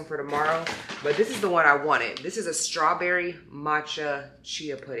save this one for tomorrow, but this is the one I wanted. This is a strawberry matcha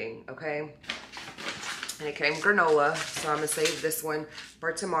chia pudding, okay? And it came granola, so I'm gonna save this one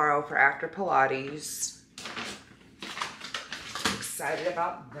for tomorrow for after Pilates. Excited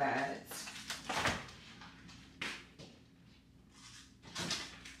about that.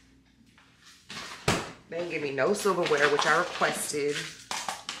 They didn't give me no silverware, which I requested.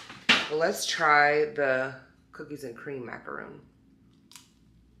 But let's try the cookies and cream macaroon.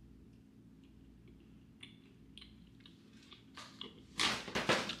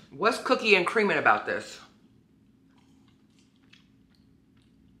 What's cookie and creaming about this?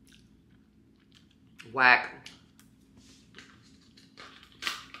 Whack.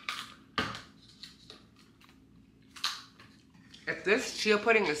 If this chia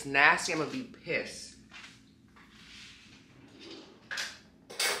pudding is nasty, I'm gonna be pissed.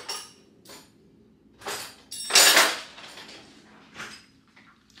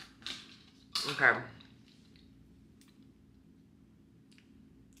 Okay.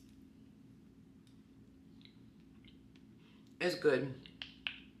 It's good.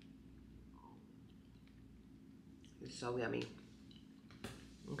 It's so yummy.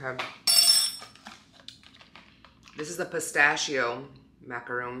 Okay. Okay. This is a pistachio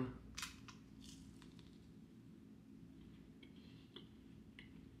macaroon.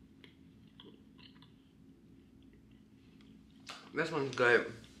 This one's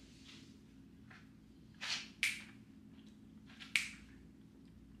good.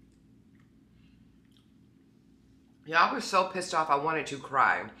 Yeah, I was so pissed off I wanted to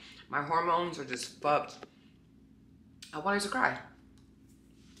cry. My hormones are just fucked. I wanted to cry.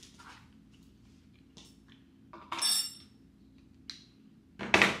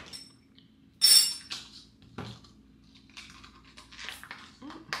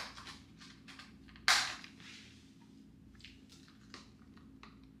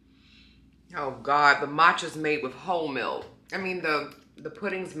 Oh God, the matcha's made with whole milk. I mean, the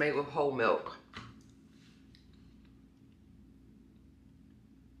pudding's made with whole milk.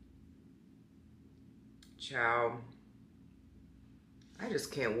 Ciao. I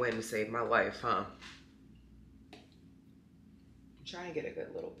just can't win to save my life, huh? I'm trying to get a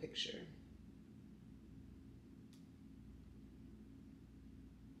good little picture.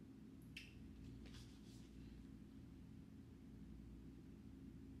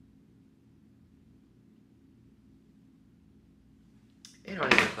 It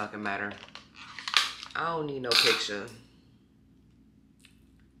don't even fucking matter. I don't need no picture.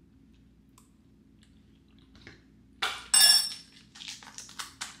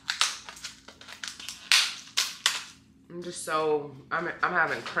 I'm just so, I'm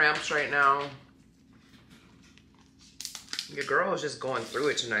having cramps right now. Your girl is just going through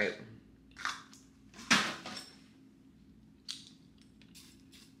it tonight.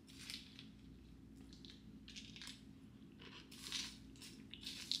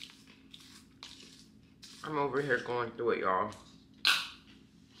 I'm over here going through it, y'all.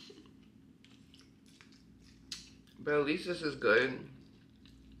 But at least this is good.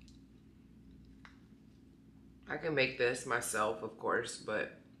 I can make this myself, of course,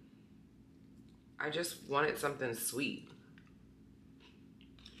 but I just wanted something sweet.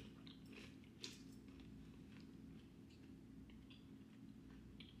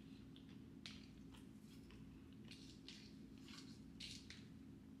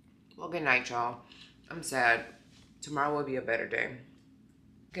 Well, good night, y'all. I'm sad. Tomorrow will be a better day.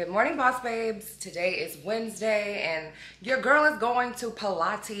 Good morning, boss babes. Today is Wednesday and your girl is going to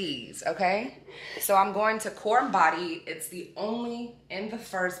Pilates, okay? So I'm going to Core and Body. It's the only and the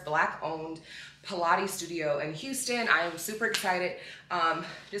first Black-owned Pilates studio in Houston. I am super excited.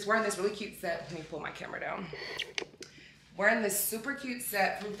 Just wearing this really cute set. Let me pull my camera down. Wearing this super cute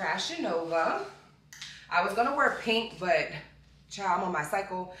set from Fashion Nova. I was gonna wear pink, but child, I'm on my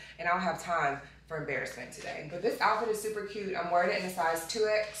cycle and I don't have time for embarrassment today. But this outfit is super cute. I'm wearing it in a size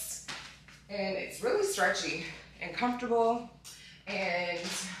 2X and it's really stretchy and comfortable. And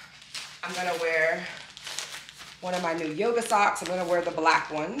I'm gonna wear one of my new yoga socks. I'm gonna wear the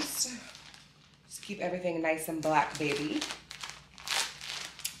black ones. Just keep everything nice and black, baby.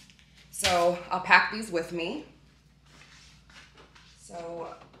 So I'll pack these with me. So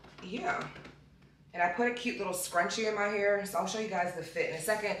yeah. And I put a cute little scrunchie in my hair, so I'll show you guys the fit in a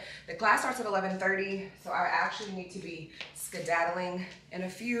second. The class starts at 11:30, so I actually need to be skedaddling in a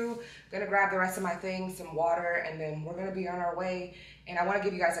few. Gonna grab the rest of my things, some water, and then we're gonna be on our way. And I wanna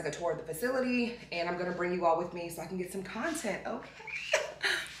give you guys like a tour of the facility, and I'm gonna bring you all with me so I can get some content, okay?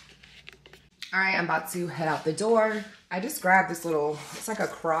 All right, I'm about to head out the door. I just grabbed this little, it's like a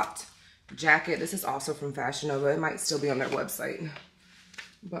cropped jacket. This is also from Fashion Nova. It might still be on their website.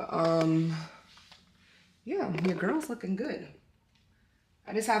 But, yeah, your girl's looking good.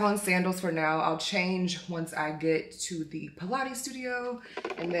 I just have on sandals for now. I'll change once I get to the Pilates studio.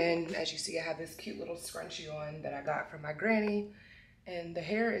 And then, as you see, I have this cute little scrunchie on that I got from my granny. And the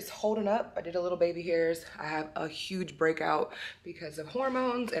hair is holding up. I did a little baby hairs. I have a huge breakout because of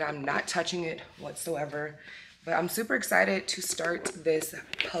hormones, and I'm not touching it whatsoever. But I'm super excited to start this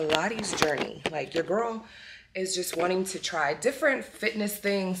Pilates journey. Like, your girl is just wanting to try different fitness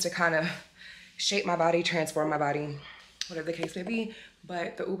things to kind of shape my body, transform my body, whatever the case may be.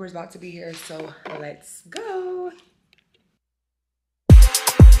 But the Uber's about to be here, so let's go.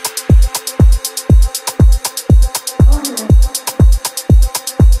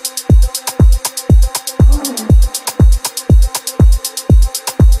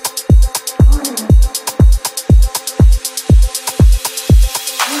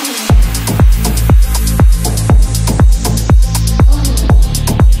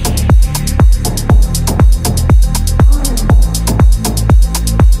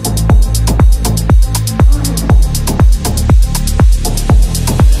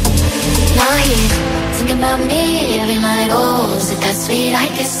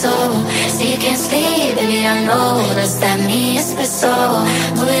 like it so. So you can't sleep, baby, I know. Does that mean espresso?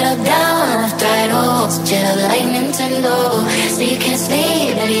 Move it up, down, left, right, oh. Jet up like Nintendo. So you can't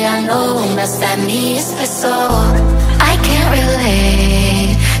sleep, baby, I know. Does that mean espresso? I can't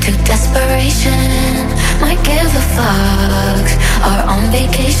relate to desperation. Might give a fuck, or on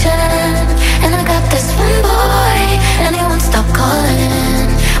vacation. And I got this one boy, and he won't stop calling.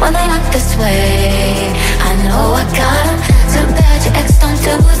 When they act this way, I know I got him. Too bad your ex don't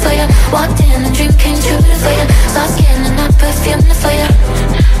do it for you. Walked in, a dream came true for you. Soft skin and not perfume for you.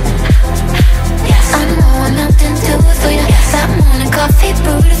 Yes, I know I'm not into it for you. That morning coffee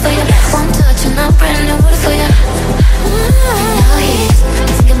brewed for you. One touch and I'm brand new for you. Now he's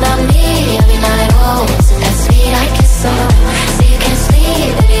thinking about me every night. Oh, so that sweet I kiss so. So you can't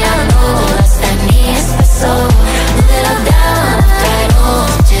sleep, baby, I know. That's that me espresso. Move it up, down, right, oh.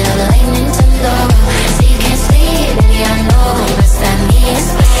 Jet up like Nintendo. So you can't sleep, baby, I know. That's that me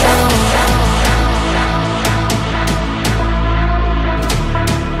espresso.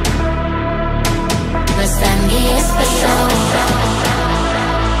 That's that me espresso.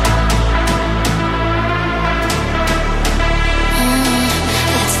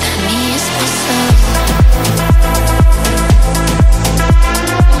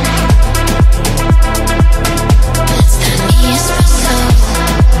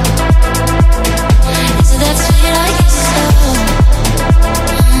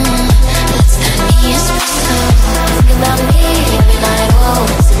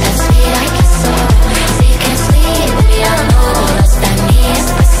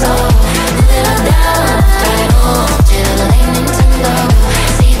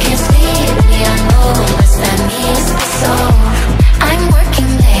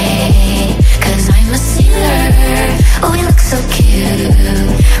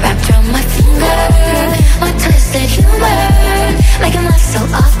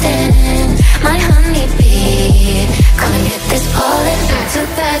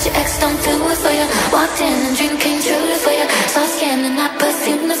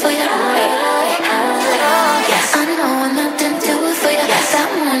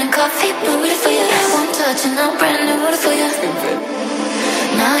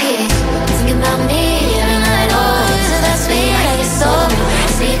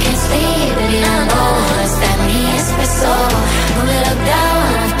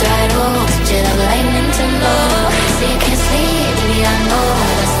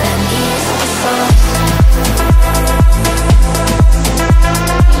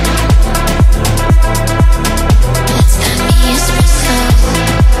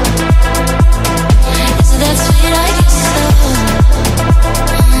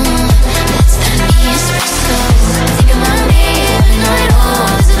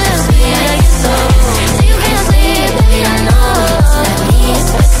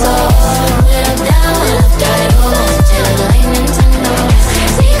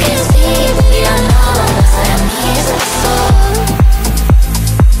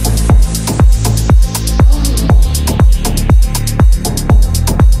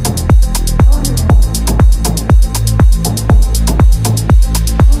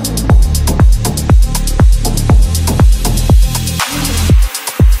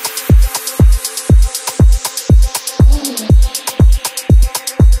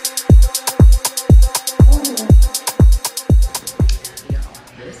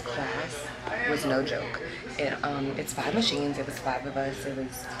 It's 5 machines. It was 5 of us. It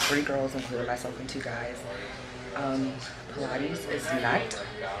was 3 girls, including myself, and 2 guys. Pilates is not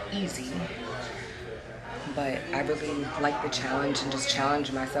easy, but I really like the challenge and just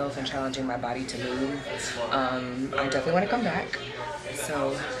challenging myself and challenging my body to move. I definitely want to come back.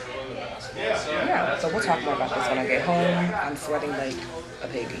 So yeah, so we'll talk more about this when I get home. I'm sweating like a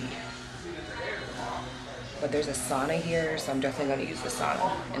piggy. But there's a sauna here, so I'm definitely going to use the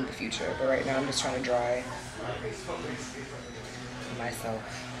sauna in the future. But right now I'm just trying to dry myself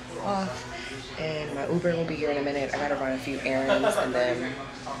off. And my Uber will be here in a minute. I got to run a few errands, and then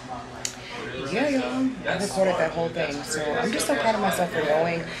yeah, y'all, I recorded that whole thing. So I'm just so proud of myself for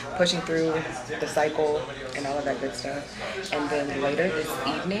going, pushing through the cycle and all of that good stuff. And then later this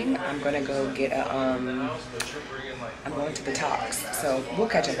evening, I'm gonna go get a, I'm going to the Talks. So we'll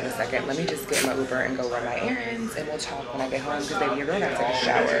catch up in a second. Let me just get my Uber and go run my errands, and we'll talk when I get home, because baby, your girl gotta take a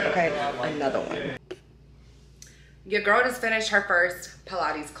shower, okay? Another one. Your girl just finished her first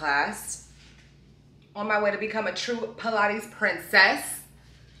Pilates class. On my way to become a true Pilates princess.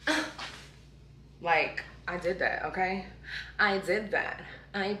 Like, I did that, okay? I did that.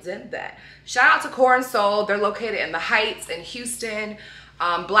 Shout out to Core and Soul. They're located in the Heights in Houston.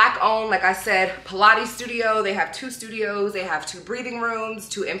 Black owned, like I said, Pilates studio. They have 2 studios. They have 2 breathing rooms,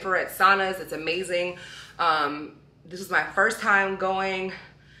 2 infrared saunas. It's amazing. This was my first time going.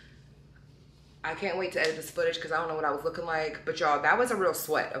 I can't wait to edit this footage because I don't know what I was looking like. But y'all, that was a real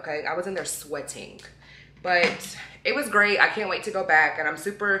sweat, okay? I was in there sweating. But it was great. I can't wait to go back. And I'm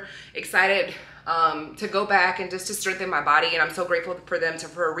super excited to go back and just to strengthen my body. And I'm so grateful for them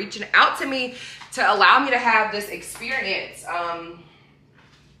for reaching out to me to allow me to have this experience.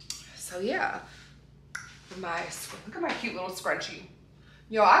 So yeah, look at my cute little scrunchie.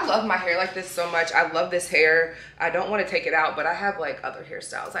 Yo, I love my hair like this so much. I love this hair. I don't want to take it out, but I have like other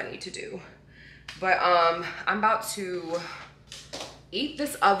hairstyles I need to do. But I'm about to eat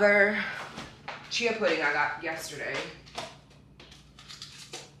this other chia pudding I got yesterday.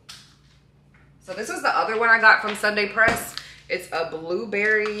 So this was the other one I got from Sunday Press. It's a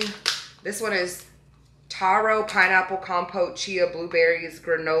blueberry. This one is taro, pineapple, compote, chia, blueberries,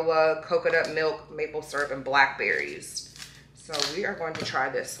 granola, coconut milk, maple syrup, and blackberries. So we are going to try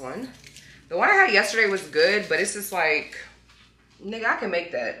this one. The one I had yesterday was good, but it's just like, nigga, I can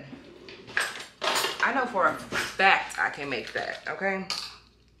make that. I know for a fact I can make that, okay?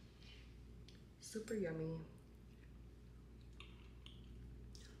 Super yummy.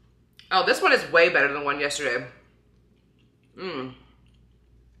 Oh, this one is way better than the one yesterday.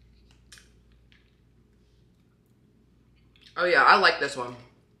 Oh yeah, I like this one.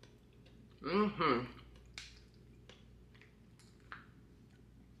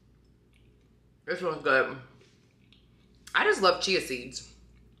 This one's good. I just love chia seeds.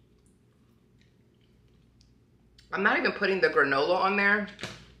 I'm not even putting the granola on there.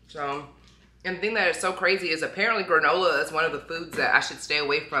 So, and the thing that is so crazy is apparently granola is one of the foods that I should stay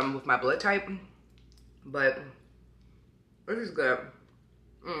away from with my blood type. But this is good.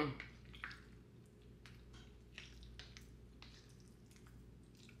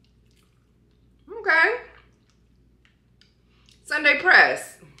 Okay. Sunday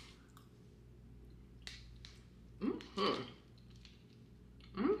Press.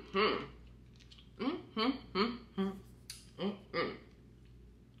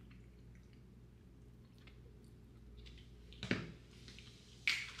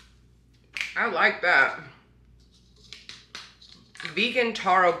 I like that. Vegan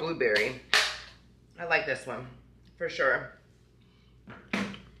taro blueberry. I like this one for sure.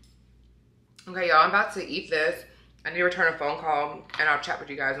 Okay, y'all, I'm about to eat this. I need to return a phone call and I'll chat with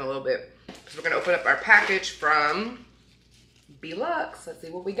you guys in a little bit. So we're gonna open up our package from Belux. Let's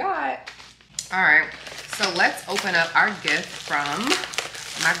see what we got. All right, so let's open up our gift from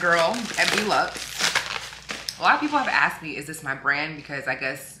my girl at Belux. A lot of people have asked me, is this my brand? Because I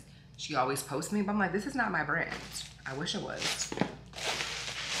guess she always posts me, but I'm like, this is not my brand. I wish it was.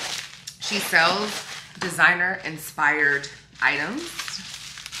 She sells designer-inspired items,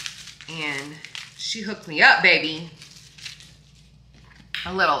 and she hooked me up, baby.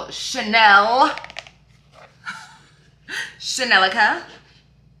 A little Chanel. Chanelica.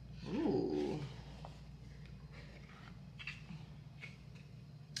 Ooh.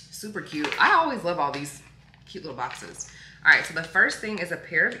 Super cute. I always love all these cute little boxes. All right, so the first thing is a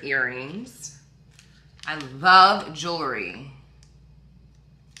pair of earrings. I love jewelry.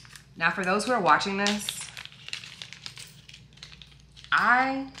 Now, for those who are watching this,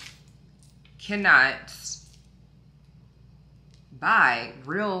 I cannot buy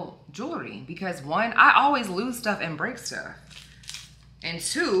real jewelry because 1, I always lose stuff and break stuff. And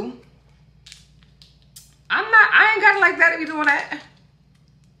 2, I ain't got it like that to be doing that.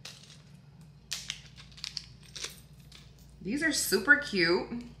 These are super cute.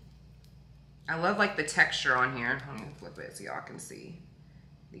 I love like the texture on here. I'm gonna flip it so y'all can see.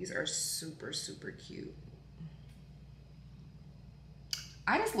 These are super, super cute.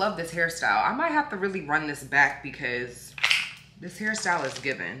 I just love this hairstyle. I might have to really run this back because this hairstyle is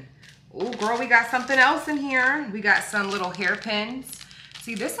given. Oh, girl, we got something else in here. We got some little hairpins.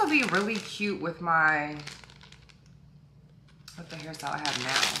 See, this will be really cute with the hairstyle I have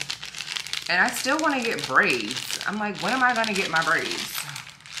now. And I still want to get braids. I'm like, when am I going to get my braids?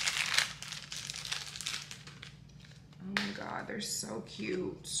 Oh my God, they're so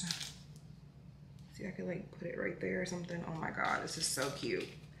cute. See, I could like put it right there or something. Oh my God, this is so cute.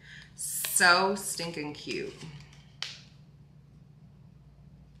 So stinking cute.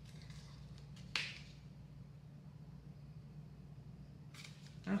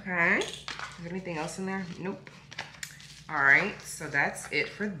 Okay, is there anything else in there? Nope. All right, so that's it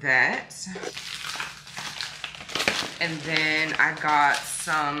for that. And then I got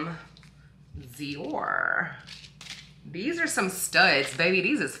some Dior. These are some studs, baby.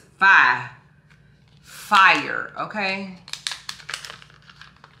 These is fire, okay?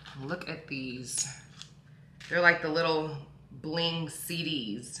 look at these. They're like the little bling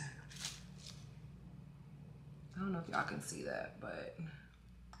CDs. I don't know if y'all can see that, but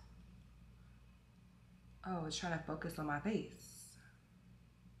oh, it's trying to focus on my face.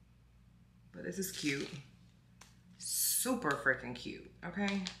 But this is cute. Super freaking cute,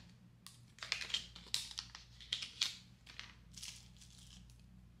 okay?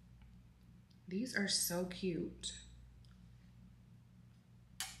 These are so cute.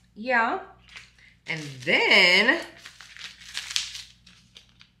 Yeah. And then,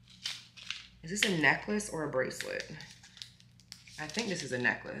 is this a necklace or a bracelet? I think this is a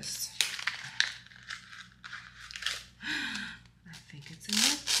necklace. I think it's a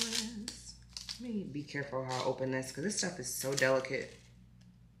necklace. Let me be careful how I open this because this stuff is so delicate.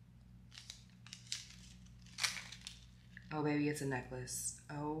 Oh, baby, it's a necklace.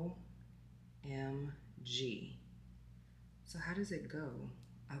 OMG. So how does it go?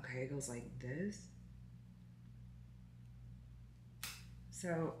 Okay, it goes like this.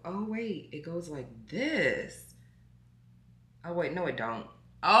 So, oh wait, it goes like this. Oh wait, no it don't.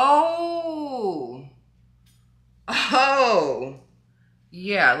 Oh! Oh!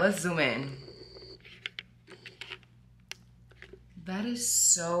 Yeah, let's zoom in. That is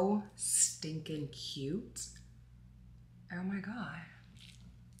so stinking cute. Oh my God.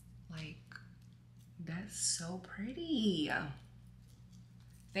 Like, that's so pretty.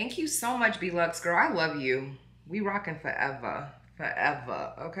 Thank you so much, B-Lux girl. I love you. We rocking forever.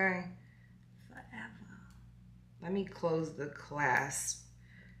 Forever, okay? Forever. Let me close the clasp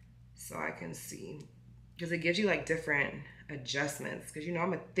so I can see. Because it gives you like different adjustments. Because you know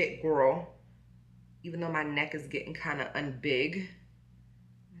I'm a thick girl. Even though my neck is getting kind of unbig.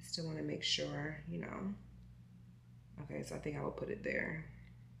 I still want to make sure, you know. Okay, so I think I will put it there.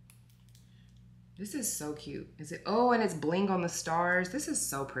 This is so cute. Is it? Oh, and it's bling on the stars. This is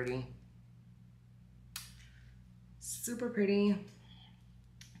so pretty. Super pretty.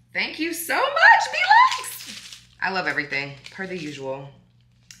 Thank you so much, B-Lux. I love everything, per the usual.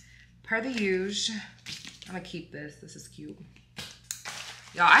 Per the usual. I'm gonna keep this. This is cute.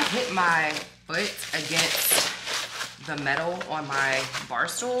 Y'all, I hit my foot against the metal on my bar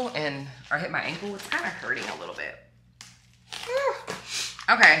stool or hit my ankle. It's kind of hurting a little bit.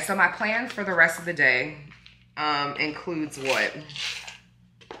 Okay, so my plan for the rest of the day includes what?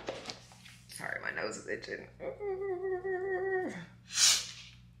 Sorry, my nose is itching.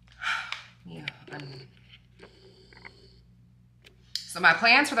 Yeah. So my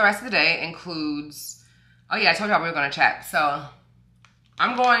plans for the rest of the day includes, oh yeah, I told y'all we were gonna chat. So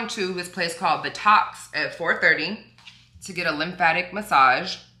I'm going to this place called the Tox at 4:30 to get a lymphatic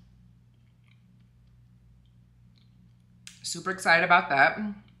massage. Super excited about that.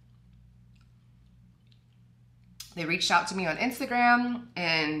 They reached out to me on Instagram,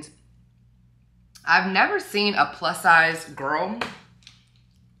 and I've never seen a plus size girl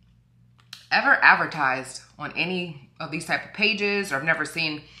ever advertised on any of these type of pages, or I've never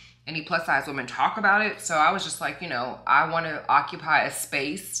seen any plus size women talk about it. So I was just like, you know, I want to occupy a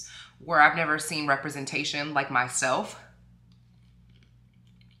space where I've never seen representation like myself.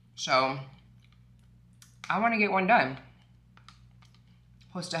 So I want to get one done.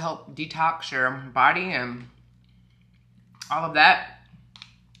 Supposed to help detox your body and all of that.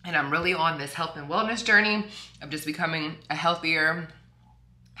 And I'm really on this health and wellness journey of just becoming a healthier,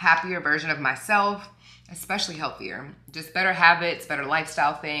 happier version of myself, especially healthier. Just better habits, better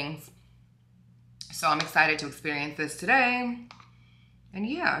lifestyle things. So I'm excited to experience this today. And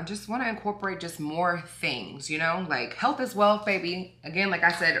yeah, I just want to incorporate just more things, you know, like health is wealth, baby. Again, like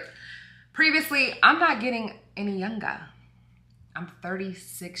I said previously, I'm not getting any younger. I'm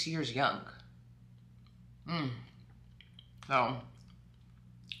 36 years young. So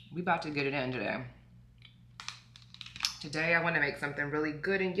we about to get it in today. Today I want to make something really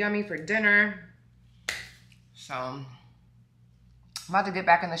good and yummy for dinner. So I'm about to get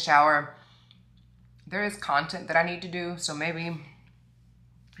back in the shower. There is content that I need to do, so maybe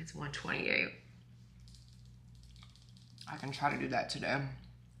it's 1:28. I can try to do that today.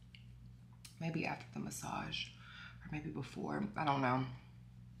 Maybe after the massage. Maybe before, I don't know.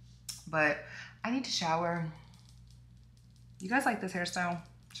 But I need to shower. You guys like this hairstyle?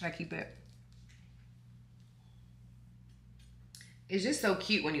 Should I keep it? It's just so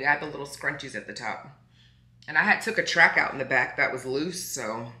cute when you add the little scrunchies at the top. And I took a track out in the back that was loose,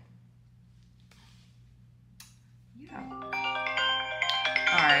 so. Yeah.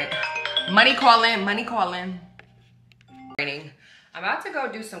 All right, money calling, money calling. I'm about to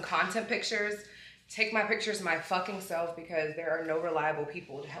go do some content pictures. Take my pictures my fucking self because there are no reliable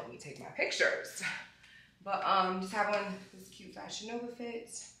people to help me take my pictures. But just have one this cute Fashion Nova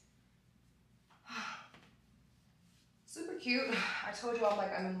fit. Super cute. I told you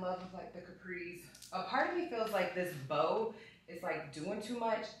I'm in love with like the capris. A part of me feels like this bow is like doing too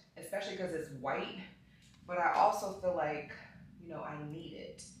much, especially because it's white. But I also feel like, you know, I need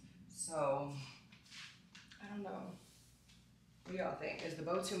it. So, I don't know. What do y'all think? Is the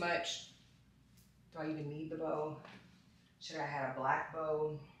bow too much? Do I even need the bow? Should I have a black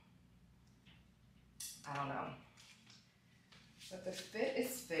bow? I don't know. But the fit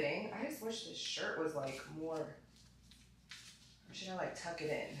is fitting. I just wish this shirt was like more, or should I like tuck it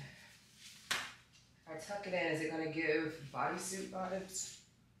in? If I tuck it in, is it gonna give bodysuit vibes?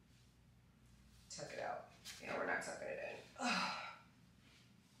 Tuck it out. Yeah, we're not tucking it in. Ugh.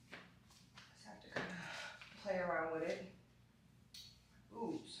 Just have to kind of play around with it.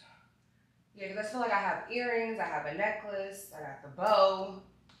 Oops. Yeah, because I feel like I have earrings, I have a necklace, I got the bow.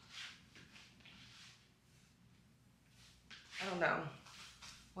 I don't know.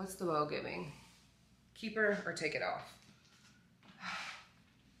 What's the bow giving? Keep her or take it off?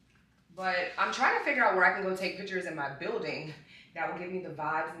 But I'm trying to figure out where I can go take pictures in my building that will give me the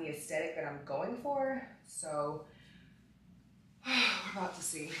vibes and the aesthetic that I'm going for. So, we're about to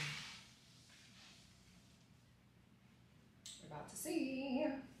see. We're about to see.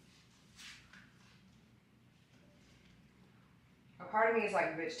 A part of me is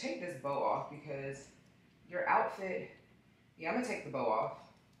like, bitch, take this bow off because your outfit, yeah, I'm gonna take the bow off.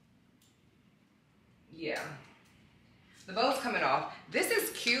 Yeah. The bow's coming off. This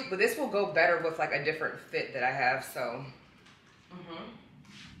is cute, but this will go better with like a different fit that I have, so.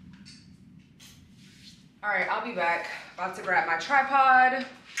 All right, I'll be back. About to grab my tripod.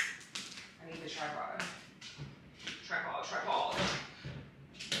 I need the tripod. Tripod.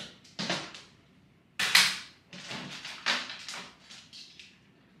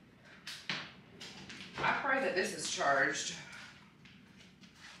 I pray that this is charged.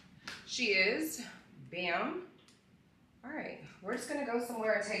 She is. Bam. All right, we're just gonna go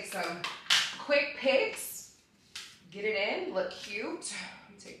somewhere and take some quick pics. Get it in, look cute. Let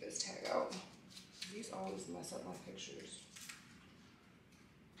me take this tag out. These always mess up my pictures.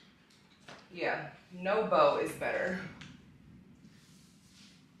 Yeah, no bow is better.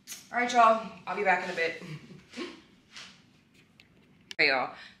 All right, y'all, I'll be back in a bit. Hey,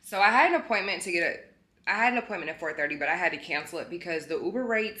 y'all, so I had an appointment to I had an appointment at 4:30, but I had to cancel it because the Uber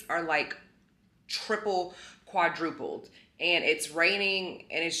rates are like triple, quadrupled, and it's raining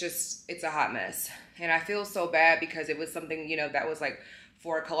and it's a hot mess. And I feel so bad because it was something, you know, that was like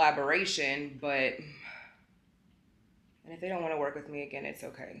for a collaboration, and if they don't want to work with me again, it's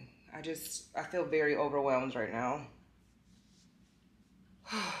okay. I feel very overwhelmed right now.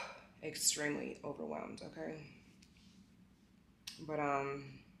 Extremely overwhelmed, okay? But,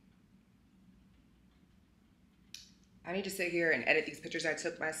 I need to sit here and edit these pictures I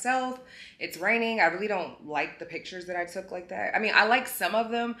took myself. It's raining. I really don't like the pictures that I took like that. I mean, I like some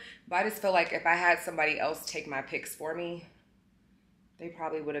of them, but I just feel like if I had somebody else take my pics for me, they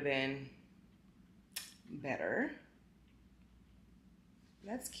probably would have been better.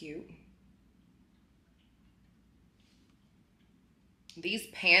 That's cute. These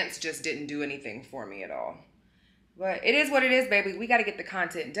pants just didn't do anything for me at all. But it is what it is, baby. We got to get the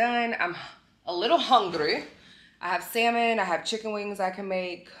content done. I'm a little hungry. I have salmon. I have chicken wings I can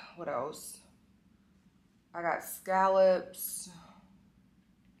make. What else? I got scallops.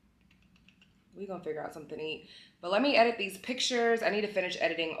 We're going to figure out something to eat. But let me edit these pictures. I need to finish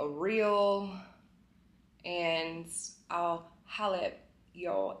editing a reel. And I'll holler at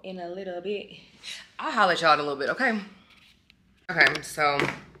y'all in a little bit. I'll holler at y'all in a little bit, okay? Okay, so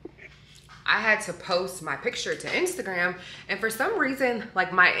I had to post my picture to Instagram. And for some reason,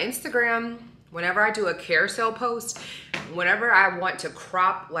 like my Instagram, whenever I do a carousel post, whenever I want to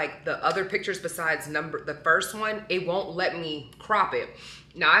crop like the other pictures besides the first one, it won't let me crop it.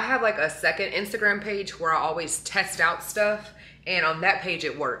 Now I have like a second Instagram page where I always test out stuff, and on that page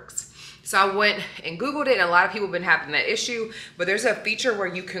it works. So I went and Googled it, and a lot of people have been having that issue, but there's a feature where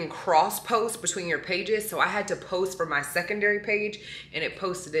you can cross post between your pages. So I had to post for my secondary page, and it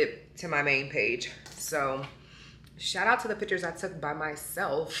posted it to my main page. So shout out to the pictures I took by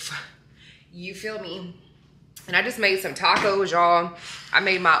myself. You feel me? And I just made some tacos, y'all. I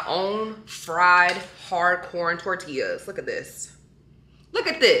made my own fried hard corn tortillas. Look at this. Look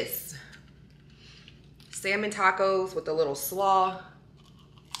at this. Salmon tacos with a little slaw.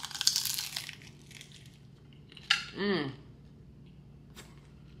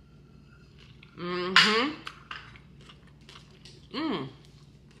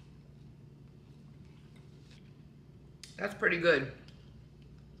 That's pretty good.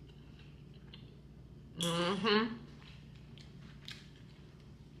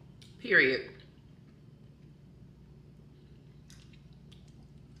 Period.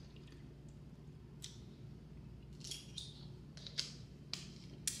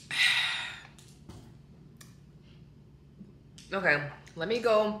 Okay, let me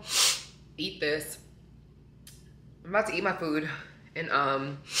go eat this. I'm about to eat my food and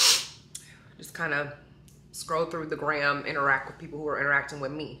just kind of scroll through the gram, interact with people who are interacting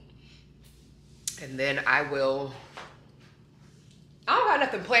with me. And then I don't got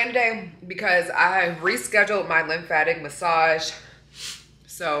nothing planned today because I rescheduled my lymphatic massage.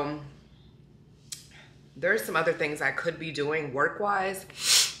 So there's some other things I could be doing work-wise,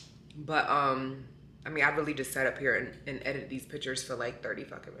 but I mean, I really just sat up here and edit these pictures for like 30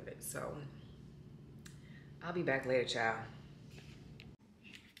 fucking minutes. So I'll be back later, child.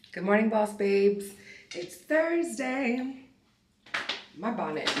 Good morning, boss babes. It's Thursday. My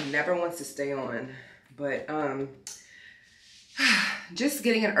bonnet never wants to stay on, but just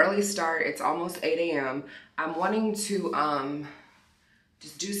getting an early start. It's almost 8 a.m. I'm wanting to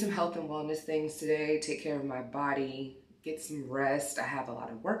just do some health and wellness things today, take care of my body, get some rest. I have a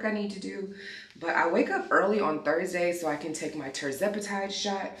lot of work I need to do, but I wake up early on Thursday so I can take my Tirzepatide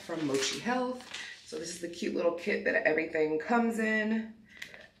shot from Mochi Health. So this is the cute little kit that everything comes in,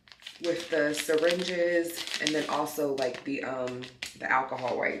 with the syringes and then also like the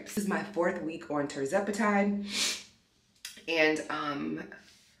alcohol wipes. This is my 4th week on Tirzepatide, and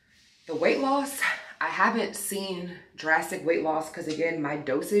the weight loss, I haven't seen drastic weight loss because again, my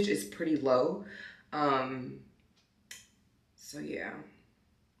dosage is pretty low. So yeah,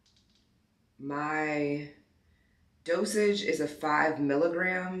 my dosage is a 5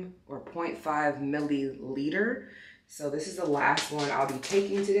 milligram or 0.5 milliliter. So this is the last one I'll be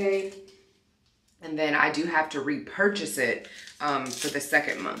taking today. And then I do have to repurchase it for the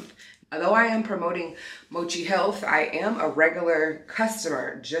 2nd month. Although I am promoting Mochi Health, I am a regular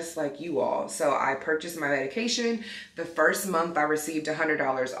customer just like you all. So I purchased my medication. The 1st month I received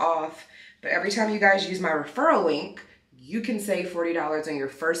 $100 off. But every time you guys use my referral link, you can save $40 on your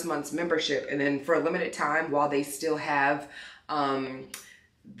 1st month's membership. And then for a limited time, while they still have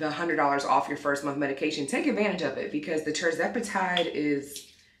the $100 off your 1st month medication, take advantage of it because the Tirzepatide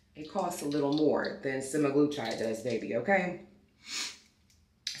it costs a little more than semaglutide does, baby, okay?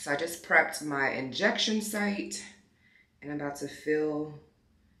 So I just prepped my injection site and I'm about to fill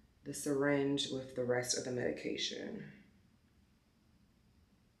the syringe with the rest of the medication.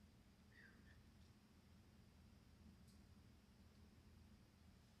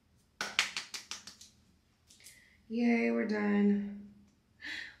 Yay, we're done.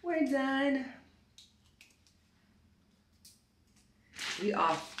 We're done. We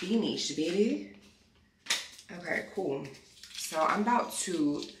are finished, baby. Okay, cool. So I'm about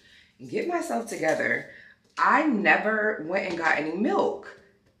to get myself together. I never went and got any milk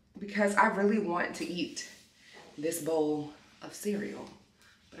because I really want to eat this bowl of cereal,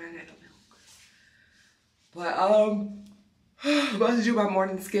 but I got no milk. But I'm about to do my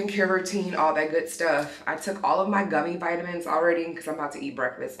morning skincare routine, all that good stuff. I took all of my gummy vitamins already because I'm about to eat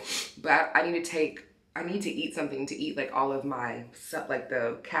breakfast. But I need to eat something to eat like all of my stuff, like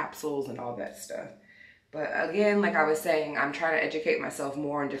the capsules and all that stuff. But again, like I was saying, I'm trying to educate myself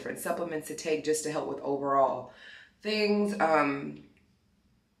more on different supplements to take just to help with overall things.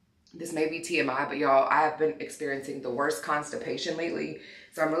 This may be TMI, but y'all, I have been experiencing the worst constipation lately.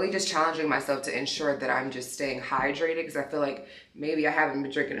 So I'm really just challenging myself to ensure that I'm just staying hydrated because I feel like maybe I haven't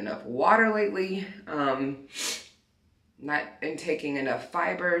been drinking enough water lately, not intaking enough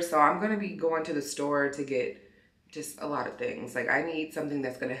fiber. So I'm going to be going to the store to get just a lot of things. Like I need something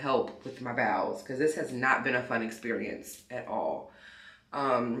that's going to help with my bowels because this has not been a fun experience at all.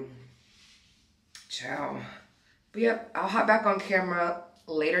 Ciao. But yep, I'll hop back on camera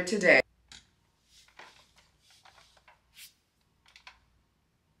later today.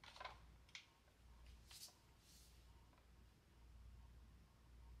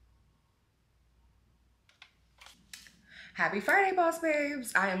 Happy Friday, boss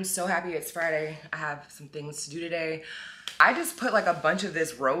babes. I am so happy it's Friday. I have some things to do today. I just put like a bunch of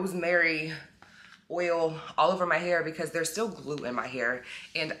this rosemary oil all over my hair because there's still glue in my hair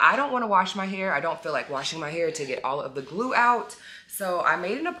and I don't want to wash my hair. I don't feel like washing my hair to get all of the glue out. So I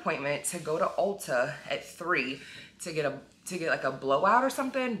made an appointment to go to Ulta at 3 to get like a blowout or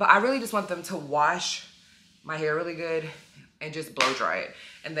something, but I really just want them to wash my hair really good and just blow dry it.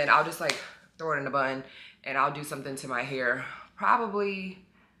 And then I'll just like throw it in a bun and I'll do something to my hair. Probably,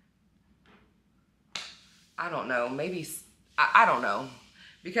 I don't know, maybe, I don't know.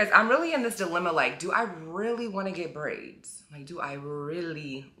 Because I'm really in this dilemma, like, do I really want to get braids? Like, do I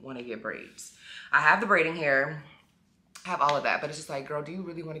really want to get braids? I have the braiding hair, I have all of that, but it's just like, girl, do you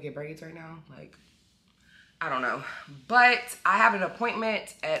really want to get braids right now? Like, I don't know. But I have an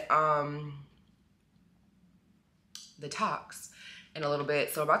appointment at the Tox in a little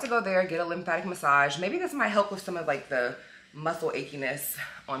bit. So I'm about to go there, get a lymphatic massage. Maybe this might help with some of like the muscle achiness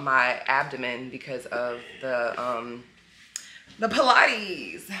on my abdomen because of the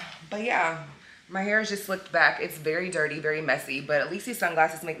Pilates. But yeah, my hair is just slicked back. It's very dirty, very messy, but at least these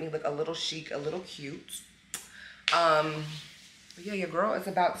sunglasses make me look a little chic, a little cute. But yeah, your girl is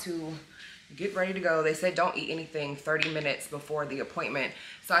about to get ready to go. They said don't eat anything 30 minutes before the appointment.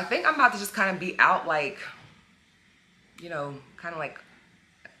 So I think I'm about to just kind of be out like, you know, kind of like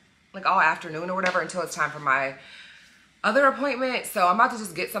all afternoon or whatever until it's time for my other appointment. So I'm about to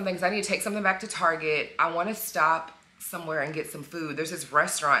just get something because I need to take something back to Target. I want to stop somewhere and get some food. There's this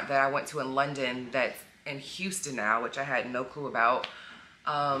restaurant that I went to in London that's in Houston now, which I had no clue about.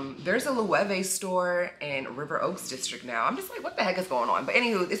 There's a Loewe store in River Oaks district now. I'm just like, what the heck is going on? But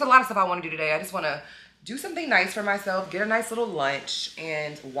anywho, it's a lot of stuff I want to do today. I just want to do something nice for myself, get a nice little lunch,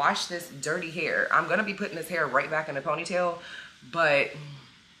 and wash this dirty hair. I'm going to be putting this hair right back in a ponytail, but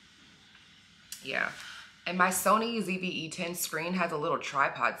yeah. And my Sony ZV-E10 screen has a little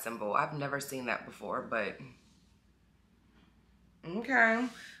tripod symbol. I've never seen that before, but okay.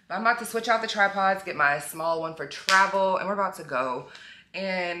 But I'm about to switch out the tripods, get my small one for travel, and we're about to go.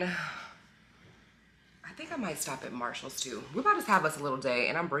 And I think I might stop at Marshall's too. We're about to have us a little day,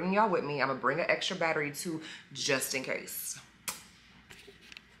 and I'm bringing y'all with me. I'm gonna bring an extra battery too, just in case.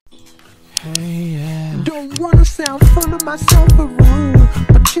 Hey, yeah. Don't wanna sound full of myself or rude,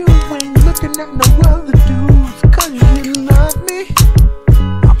 but you ain't looking at no other dudes, cause you love me.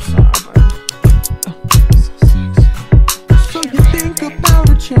 I'm sorry, baby. So sexy. So you think about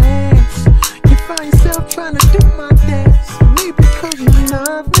a chance, you find yourself trying to do my dance for me because you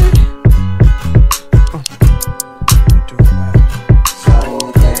love me. You do well. So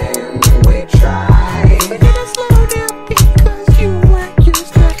then we try, but then slow down because you weren't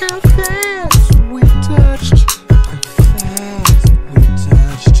used to how fast we touched. Fast we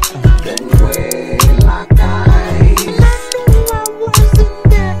touched. Then we locked eyes. And I knew I wasn't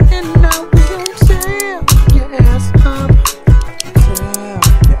there, and I was gonna tell your ass up.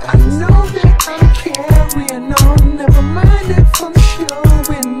 I know that I'm carrying on. Never mind if I'm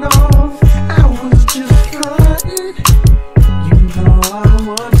showing off. I was just frontin'. You know I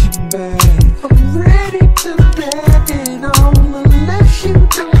want you back. I'm ready to bet it on, unless you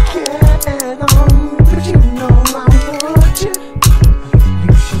don't care at all. But you know I want you.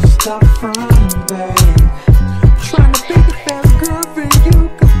 You should stop frontin', babe. Trying to be the best girlfriend you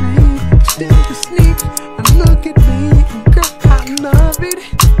could be. Still to sneak and look at me, and girl, I love it.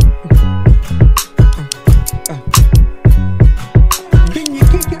 Then you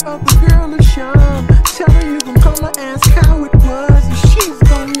give your other girl a shove. Tell her you gon' call her, ask how it was, and she's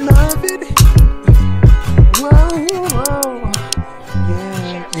gon' love it. Whoa, whoa,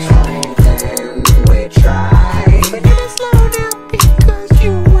 yeah, yeah. Then we try, but then it's slow down because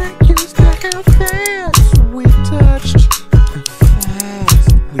you weren't used to how fast we touched. Fast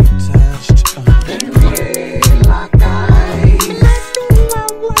we touched. Then we locked eyes. And I knew I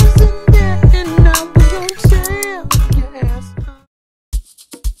wasn't there, and I was gonna tell your ass up.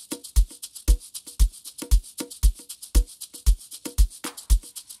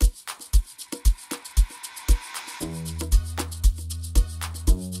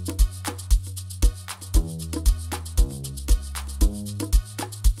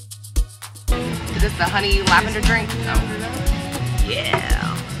 Is this the honey lavender drink? No.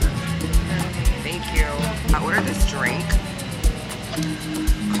 Yeah. Thank you. I ordered this drink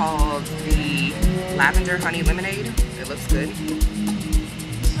called the Lavender Honey Lemonade. It looks good.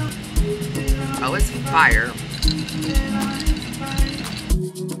 Oh, it's fire.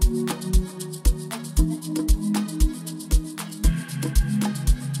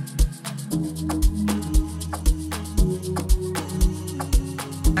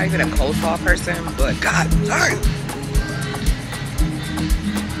 Not even a coleslaw person, but God, sorry.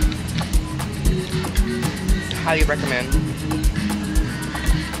 Highly recommend.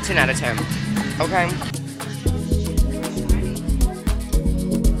 10 out of 10. Okay.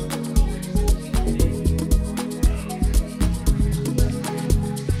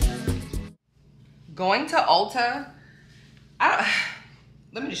 Going to Ulta,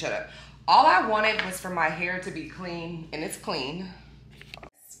 let me just shut up. All I wanted was for my hair to be clean, and it's clean.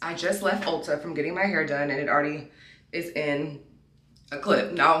 I just left Ulta from getting my hair done, and it already is in a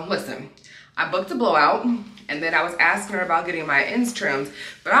clip. Now, listen, I booked a blowout, and then I was asking her about getting my ends trimmed,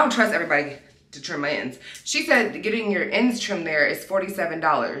 but I don't trust everybody to trim my ends. She said getting your ends trimmed there is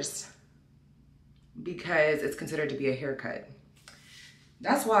 $47 because it's considered to be a haircut.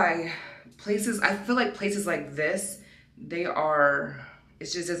 That's why I feel like places like this, it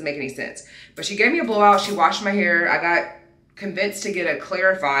just doesn't make any sense. But she gave me a blowout, she washed my hair, I got convinced to get a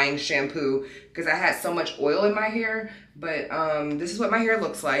clarifying shampoo because I had so much oil in my hair. But this is what my hair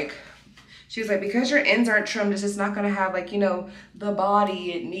looks like. She was like, because your ends aren't trimmed, it's just not gonna have like, you know, the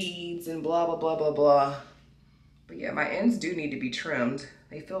body it needs and blah, blah, blah, blah, blah. But yeah, my ends do need to be trimmed.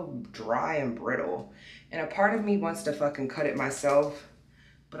 They feel dry and brittle. And a part of me wants to fucking cut it myself,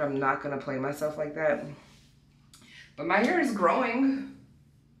 but I'm not gonna play myself like that. But my hair is growing.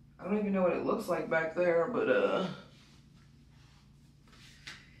 I don't even know what it looks like back there, but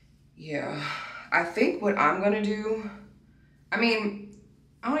yeah. I think what I'm gonna do, I mean,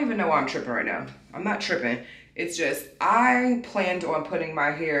 I don't even know why I'm tripping right now. I'm not tripping. It's just, I planned on putting my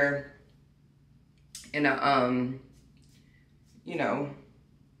hair in a, you know,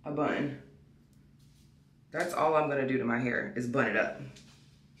 a bun. That's all I'm gonna do to my hair is bun it up.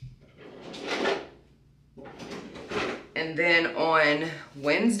 And then on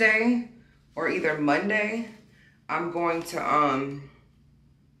Wednesday or either Monday, I'm going to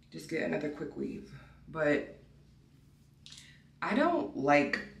just get another quick weave. But I don't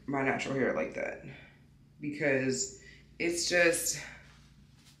like my natural hair like that because it's just,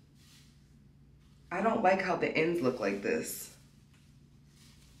 I don't like how the ends look like this.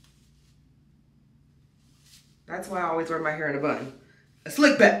 That's why I always wear my hair in a bun, a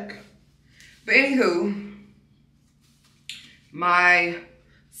slick back. But anywho, my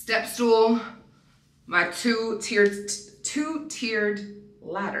step stool, my two-tiered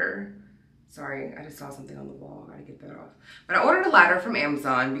ladder. Sorry, I just saw something on the wall. I gotta get that off. But I ordered a ladder from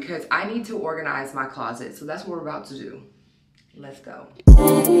Amazon because I need to organize my closet. So that's what we're about to do. Let's go.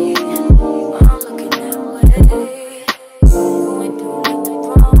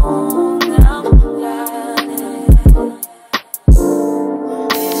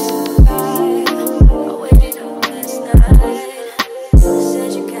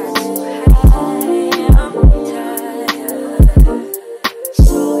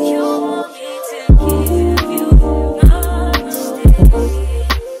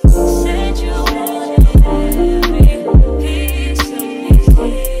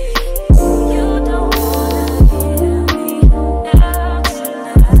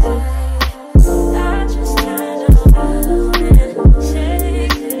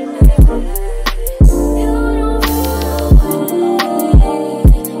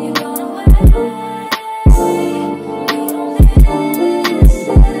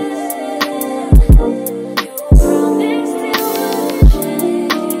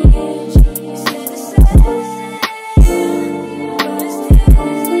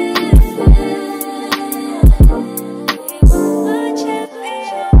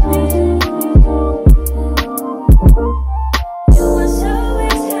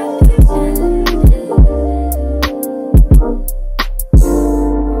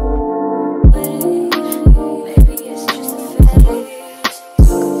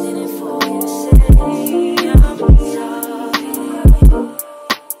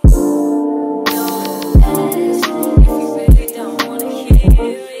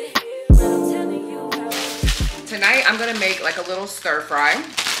 Stir fry.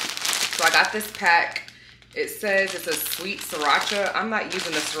 So I got this pack. It says it's a sweet sriracha. I'm not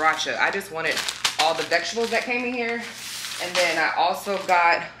using the sriracha. I just wanted all the vegetables that came in here. And then I also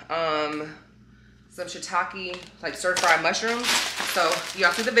got some shiitake, like stir fry mushrooms. So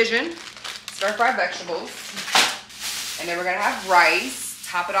y'all see the vision. Stir fry vegetables. And then we're gonna have rice.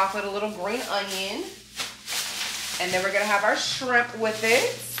 Top it off with a little green onion. And then we're gonna have our shrimp with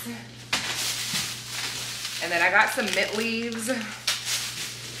it. And then I got some mint leaves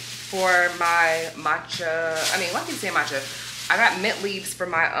for my matcha. I mean, why do you say matcha? I got mint leaves for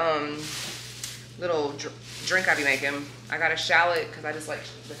my little drink I be making. I got a shallot because I just like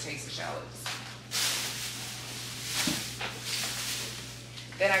the taste of shallots.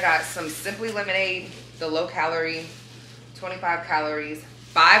 Then I got some Simply Lemonade, the low calorie, 25 calories,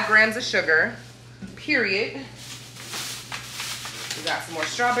 5 grams of sugar, period. We got some more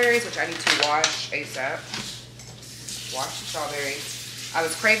strawberries, which I need to wash ASAP. Wash the strawberries. I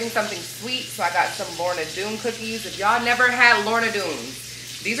was craving something sweet, so I got some Lorna Doone cookies. If y'all never had Lorna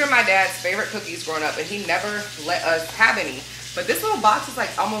Doones, these are my dad's favorite cookies growing up, and he never let us have any. But this little box is like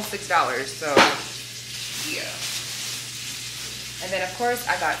almost $6, so yeah. And then of course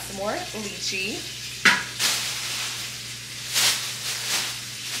I got some more lychee.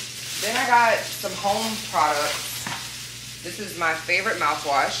 Then I got some home products. This is my favorite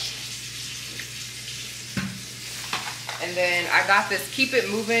mouthwash. And then I got this Keep It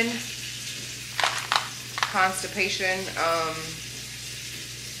Moving constipation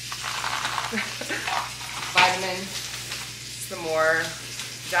vitamin, some more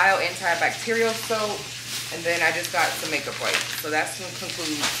Dial antibacterial soap, And then I just got some makeup wipes. So that's going to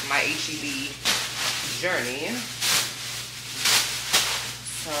conclude my HEB journey.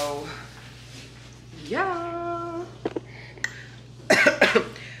 So, yeah.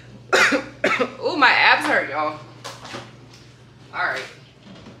 Ooh, my abs hurt, y'all. All right.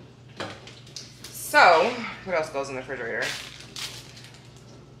 So, what else goes in the refrigerator?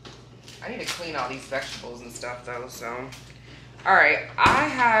 I need to clean all these vegetables and stuff though, so. All right, I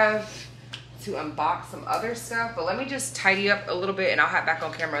have to unbox some other stuff, but let me just tidy up a little bit and I'll hop back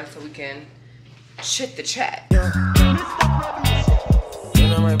on camera so we can chit the chat.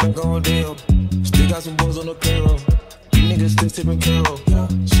 Right back on deal. Still got some boys on the payroll. You niggas still tipping Carol.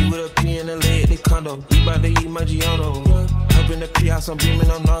 She with a P in the leg, the condo. We bout to eat my Giano. Up in the P house, I'm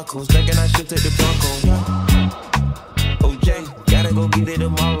beaming on narcos. Thinking I should take the Bronco. OJ, gotta go get it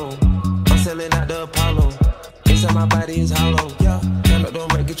tomorrow. I'm selling out the Apollo. Inside my body is hollow. Turn up,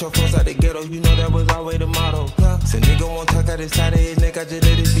 don't wreck, get your folks out the ghetto. You know that was always the motto. So nigga won't talk out his side of his neck. I just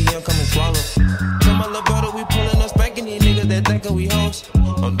let it be, I'm coming swallow. Tell my little brother we pulling up spanking these niggas that thinkin' we hoes.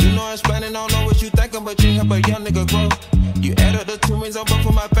 You know I'm Spanish, don't know what you thinkin', but you help a young nigga grow. You add up the 2 rings on both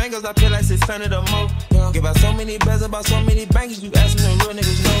of my fingers, I feel like 600 or more. Give out so many bells about so many bankers, you asking the real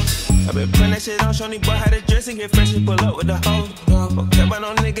niggas know. I been putting that shit on, show me boy how to dress and get fresh and pull up with the hoe. Okay, but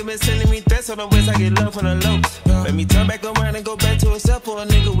no nigga been sending me threats on the west, I get love from the lopes. Let me turn back around and go back to herself for a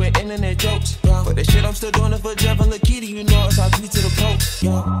nigga with internet jokes. But that shit I'm still doing it for Jeff and Lakita, you know it's RP to the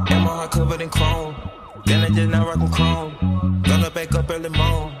Pope. And my heart covered in chrome, then I just now rockin' chrome. Gonna back up early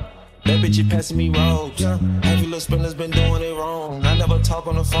morning. That bitch, you passing me roads. Heavy little spinners been doing it wrong. I never talk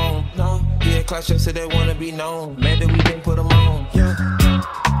on the phone. No, yeah, Clash just said they wanna be known. Mad that we didn't put them on.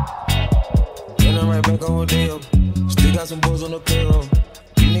 Then I'm right back on deal. Still got some boys on the payroll.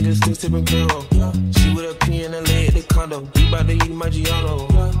 You niggas still tipping Carol. She with a P in the leg, the condo. We bout to eat my Giano.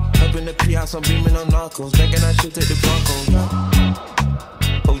 Up in the P house, I'm beaming on narcos. Thinking I should take the Bronco.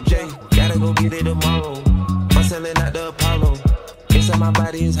 OJ, gotta go get it tomorrow. I'm selling out the Apollo. Inside my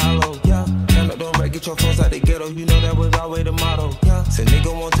body is hollow. Turn up, don't wreck, get your folks out the ghetto. You know that was always the motto. Said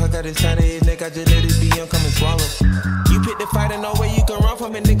nigga won't talk out his side of his neck. I just let it be, I'm coming swallow. You pick the fight and no way you can run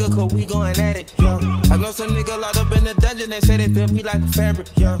from it, nigga, cause we going at it. I know some nigga locked up in the dungeon, they say they feel me like a fabric.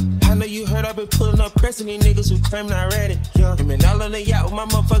 I know you heard I've been pulling up pressing these niggas who claim I read it. And been all on the yacht with my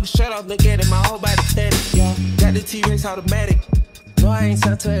motherfucking shirt off, look at it, my whole body tatted. Got the T-Rex automatic. No, I ain't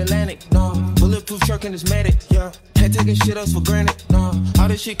sent to Atlantic, no. Bulletproof truck and it's medic, Can't take a shit else for granted, no. All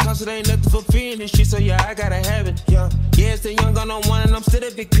this shit costs, it ain't nothing for free in this shit, so yeah, I gotta have it, Yeah, it's the young gun on one and I'm still a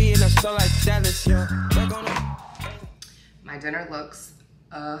big P and I'm still like Dallas, Back on it. My dinner looks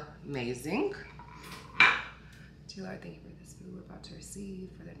amazing. Dear Lord, thank you for this food we're about to receive,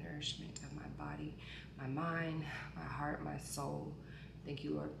 for the nourishment of my body, my mind, my heart, my soul. Thank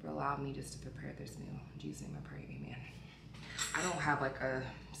you, Lord, for allowing me just to prepare this meal. In Jesus' name I pray, amen. I don't have like a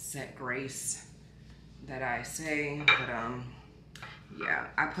set grace that I say, but yeah,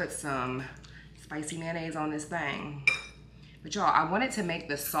 I put some spicy mayonnaise on this thing. But y'all, I wanted to make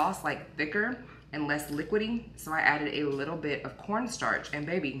the sauce like thicker and less liquidy, so I added a little bit of cornstarch, and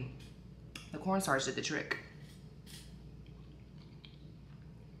baby, the cornstarch did the trick.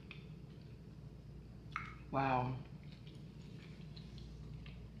 Wow.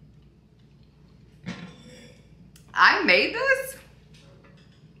 I made this?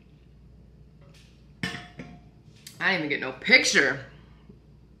 I didn't even get no picture.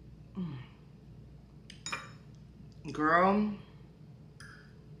 Girl.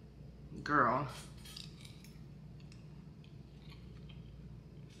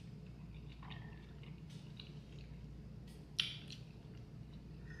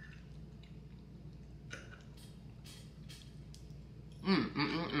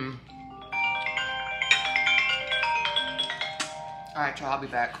 All right, y'all, I'll be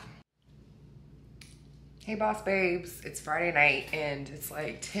back. Hey, boss babes. It's Friday night, and it's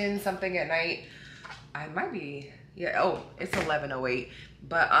like 10 something at night. I might be, it's 11:08.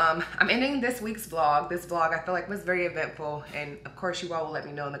 But I'm ending this week's vlog. This vlog, I feel like, was very eventful, and of course, you all will let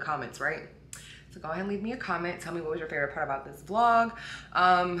me know in the comments, right? So go ahead and leave me a comment. Tell me what was your favorite part about this vlog.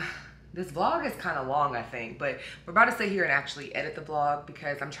 This vlog is kind of long, I think, but we're about to sit here and actually edit the vlog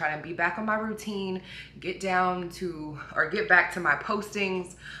because I'm trying to be back on my routine, get back to my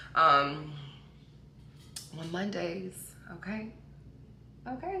postings on Mondays, okay?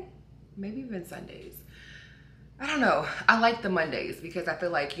 Maybe even Sundays. I don't know. I like the Mondays because I feel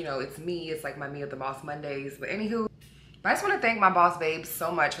like, it's me. It's like my Me of the Boss Mondays. But anywho, I just want to thank my boss babes so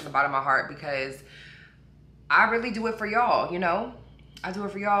much from the bottom of my heart because I really do it for y'all, I do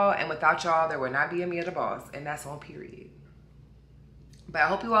it for y'all, and without y'all, there would not be a Me of the Boss, and that's on period. But I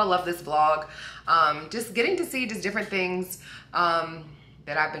hope you all love this vlog. Just getting to see just different things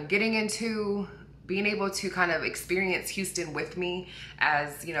that I've been getting into, being able to kind of experience Houston with me,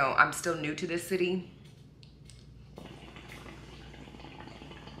 as you know, I'm still new to this city.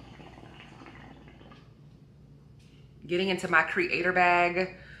 Getting into my creator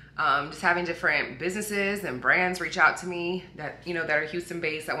bag, just having different businesses and brands reach out to me that, you know, that are Houston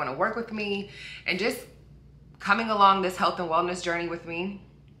based, that want to work with me, and just coming along this health and wellness journey with me.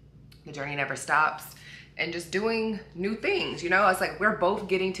 The journey never stops, and just doing new things. You know, it's like we're both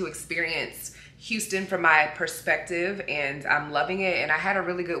getting to experience Houston from my perspective, and I'm loving it. And I had a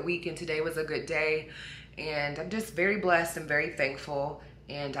really good week, and today was a good day, and I'm just very blessed and very thankful.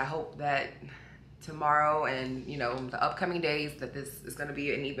 And I hope that tomorrow and, you know, the upcoming days, that this is going to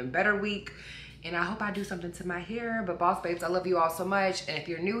be an even better week. And I hope I do something to my hair. But boss babes, I love you all so much. And if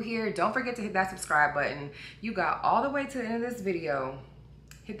you're new here, don't forget to hit that subscribe button. You got all the way to the end of this video.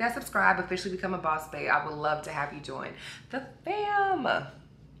 Hit that subscribe, officially become a boss babe. I would love to have you join the fam.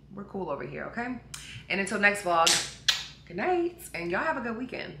 We're cool over here, okay? And until next vlog, good night, and y'all have a good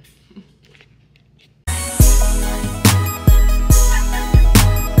weekend.